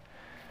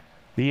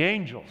 The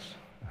angels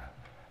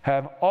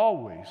have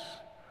always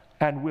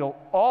and will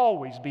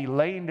always be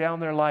laying down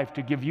their life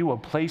to give you a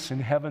place in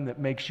heaven that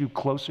makes you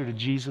closer to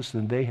Jesus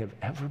than they have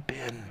ever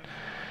been.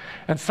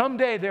 And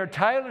someday their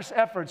tireless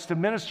efforts to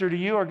minister to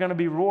you are going to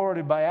be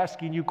rewarded by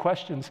asking you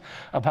questions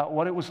about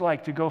what it was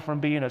like to go from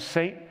being a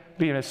saint,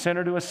 being a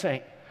sinner, to a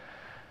saint.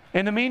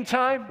 In the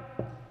meantime,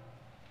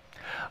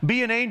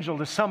 be an angel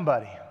to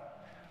somebody.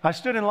 I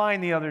stood in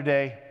line the other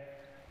day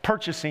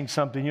purchasing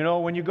something. You know,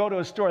 when you go to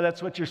a store,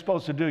 that's what you're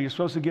supposed to do. You're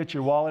supposed to get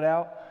your wallet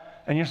out,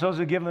 and you're supposed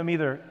to give them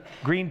either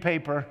green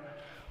paper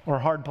or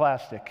hard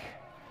plastic.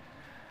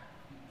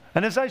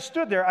 And as I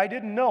stood there, I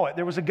didn't know it.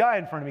 There was a guy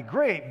in front of me,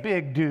 great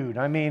big dude.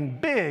 I mean,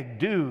 big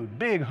dude,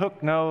 big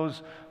hook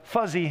nose,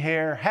 fuzzy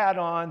hair, hat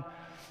on,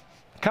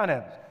 kind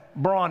of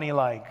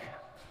brawny-like.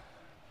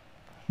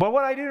 But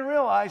what I didn't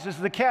realize is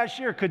the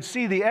cashier could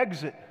see the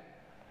exit.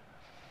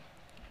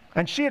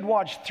 And she had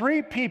watched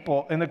 3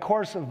 people in the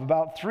course of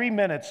about 3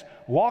 minutes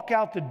walk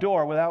out the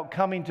door without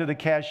coming to the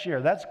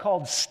cashier. That's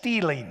called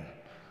stealing.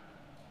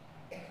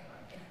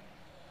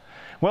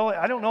 Well,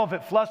 I don't know if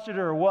it flustered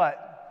her or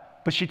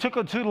what, but she took a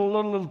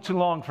little too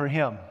long for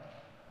him.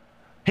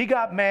 He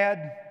got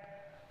mad,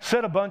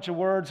 said a bunch of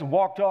words, and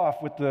walked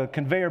off with the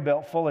conveyor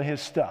belt full of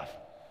his stuff.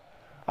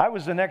 I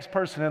was the next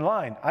person in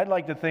line. I'd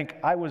like to think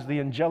I was the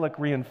angelic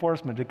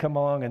reinforcement to come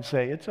along and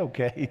say, "It's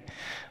okay.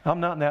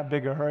 I'm not in that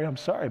big a hurry. I'm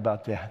sorry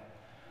about that."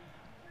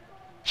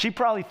 She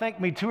probably thanked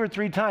me 2 or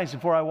 3 times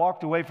before I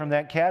walked away from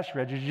that cash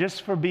register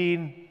just for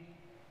being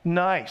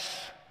nice.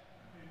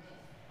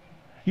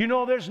 You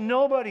know, there's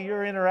nobody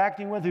you're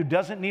interacting with who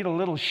doesn't need a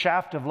little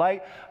shaft of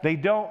light. They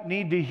don't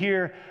need to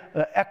hear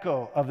the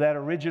echo of that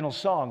original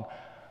song.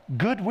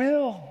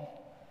 Goodwill,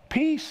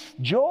 peace,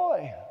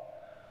 joy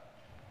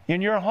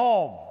in your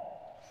home.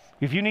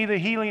 If you need the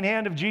healing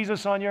hand of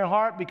Jesus on your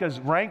heart because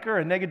rancor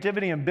and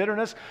negativity and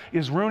bitterness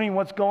is ruining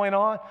what's going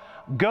on,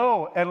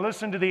 go and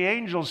listen to the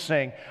angels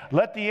sing.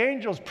 Let the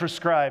angels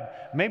prescribe.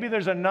 Maybe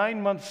there's a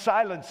 9-month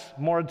silence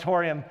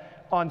moratorium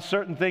on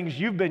certain things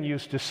you've been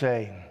used to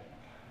saying.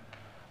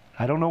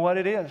 I don't know what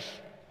it is,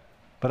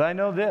 but I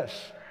know this.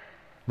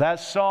 That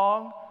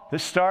song that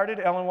started,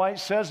 Ellen White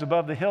says,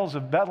 above the hills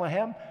of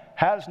Bethlehem,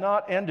 has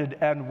not ended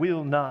and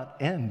will not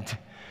end.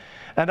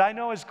 And I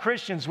know as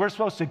Christians, we're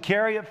supposed to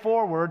carry it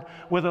forward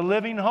with a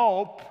living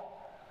hope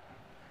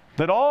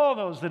that all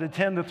those that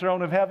attend the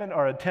throne of heaven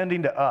are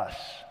attending to us.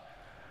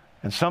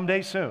 And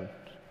someday soon,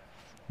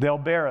 they'll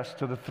bear us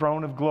to the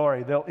throne of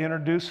glory. They'll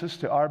introduce us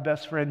to our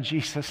best friend,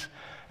 Jesus,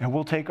 and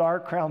we'll take our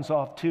crowns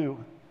off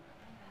too.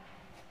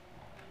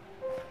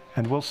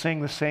 And we'll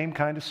sing the same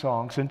kind of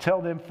songs. And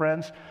tell them,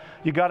 friends,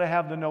 you got to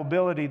have the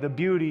nobility, the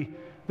beauty,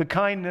 the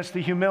kindness,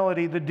 the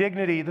humility, the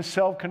dignity, the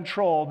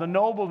self-control, the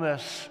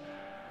nobleness.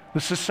 The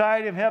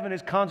society of heaven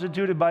is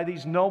constituted by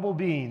these noble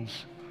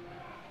beings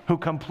who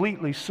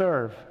completely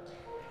serve.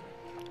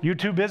 You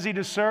too busy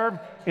to serve?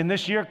 In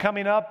this year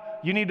coming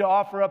up, you need to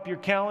offer up your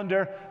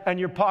calendar and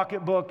your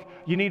pocketbook.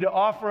 You need to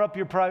offer up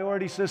your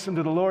priority system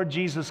to the Lord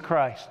Jesus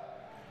Christ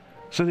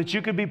so that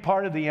you could be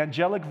part of the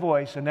angelic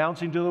voice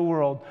announcing to the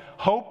world,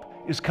 hope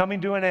is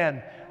coming to an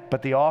end,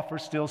 but the offer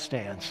still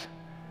stands.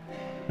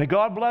 May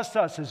God bless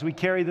us as we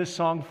carry this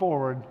song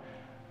forward.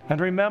 And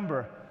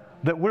remember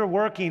that we're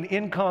working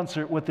in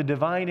concert with the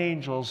divine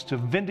angels to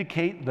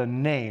vindicate the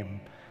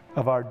name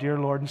of our dear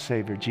Lord and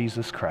Savior,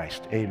 Jesus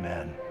Christ.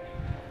 Amen.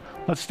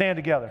 Let's stand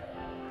together.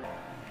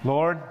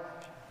 Lord,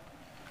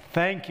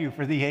 thank you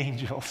for the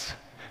angels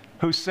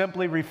who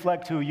simply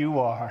reflect who you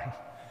are.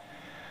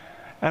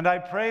 And I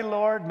pray,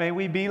 Lord, may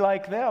we be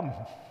like them.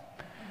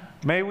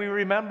 May we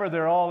remember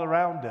they're all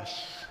around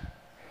us.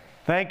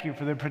 Thank you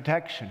for their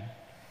protection.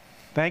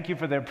 Thank you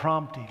for their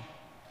prompting.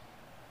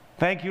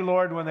 Thank you,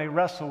 Lord, when they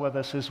wrestle with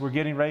us as we're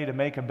getting ready to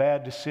make a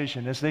bad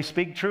decision, as they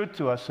speak truth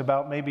to us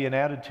about maybe an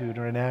attitude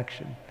or an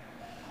action.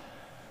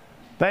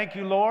 Thank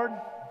you, Lord,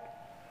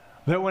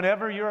 that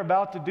whenever you're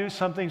about to do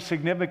something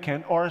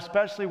significant, or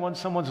especially when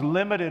someone's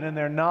limited in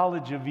their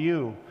knowledge of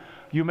you,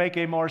 you make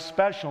a more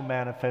special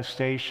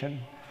manifestation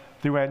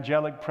through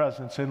angelic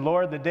presence. And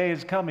Lord, the day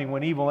is coming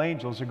when evil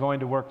angels are going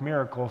to work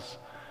miracles.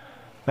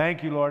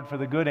 Thank you, Lord, for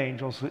the good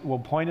angels that will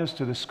point us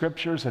to the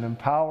Scriptures and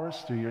empower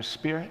us through your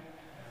Spirit.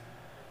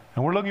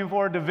 And we're looking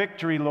forward to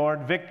victory,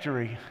 Lord,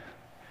 victory.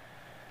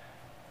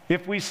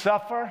 If we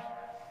suffer,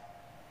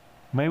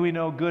 may we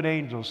know good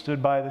angels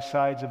stood by the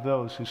sides of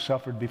those who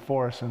suffered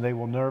before us, and they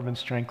will nerve and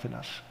strengthen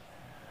us.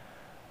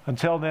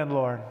 Until then,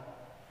 Lord,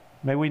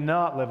 may we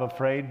not live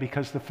afraid,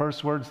 because the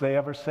first words they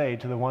ever say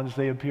to the ones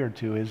they appear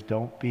to is,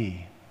 don't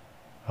be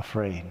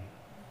afraid.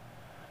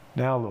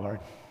 Now, Lord,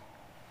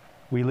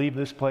 we leave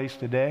this place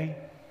today.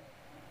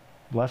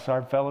 Bless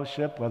our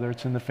fellowship, whether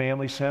it's in the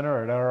family center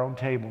or at our own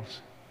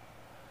tables.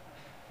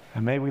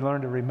 And may we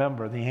learn to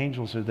remember the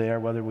angels are there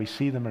whether we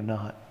see them or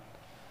not.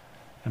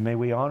 And may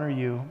we honor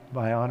you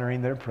by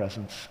honoring their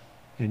presence.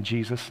 In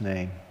Jesus'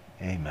 name,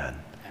 amen.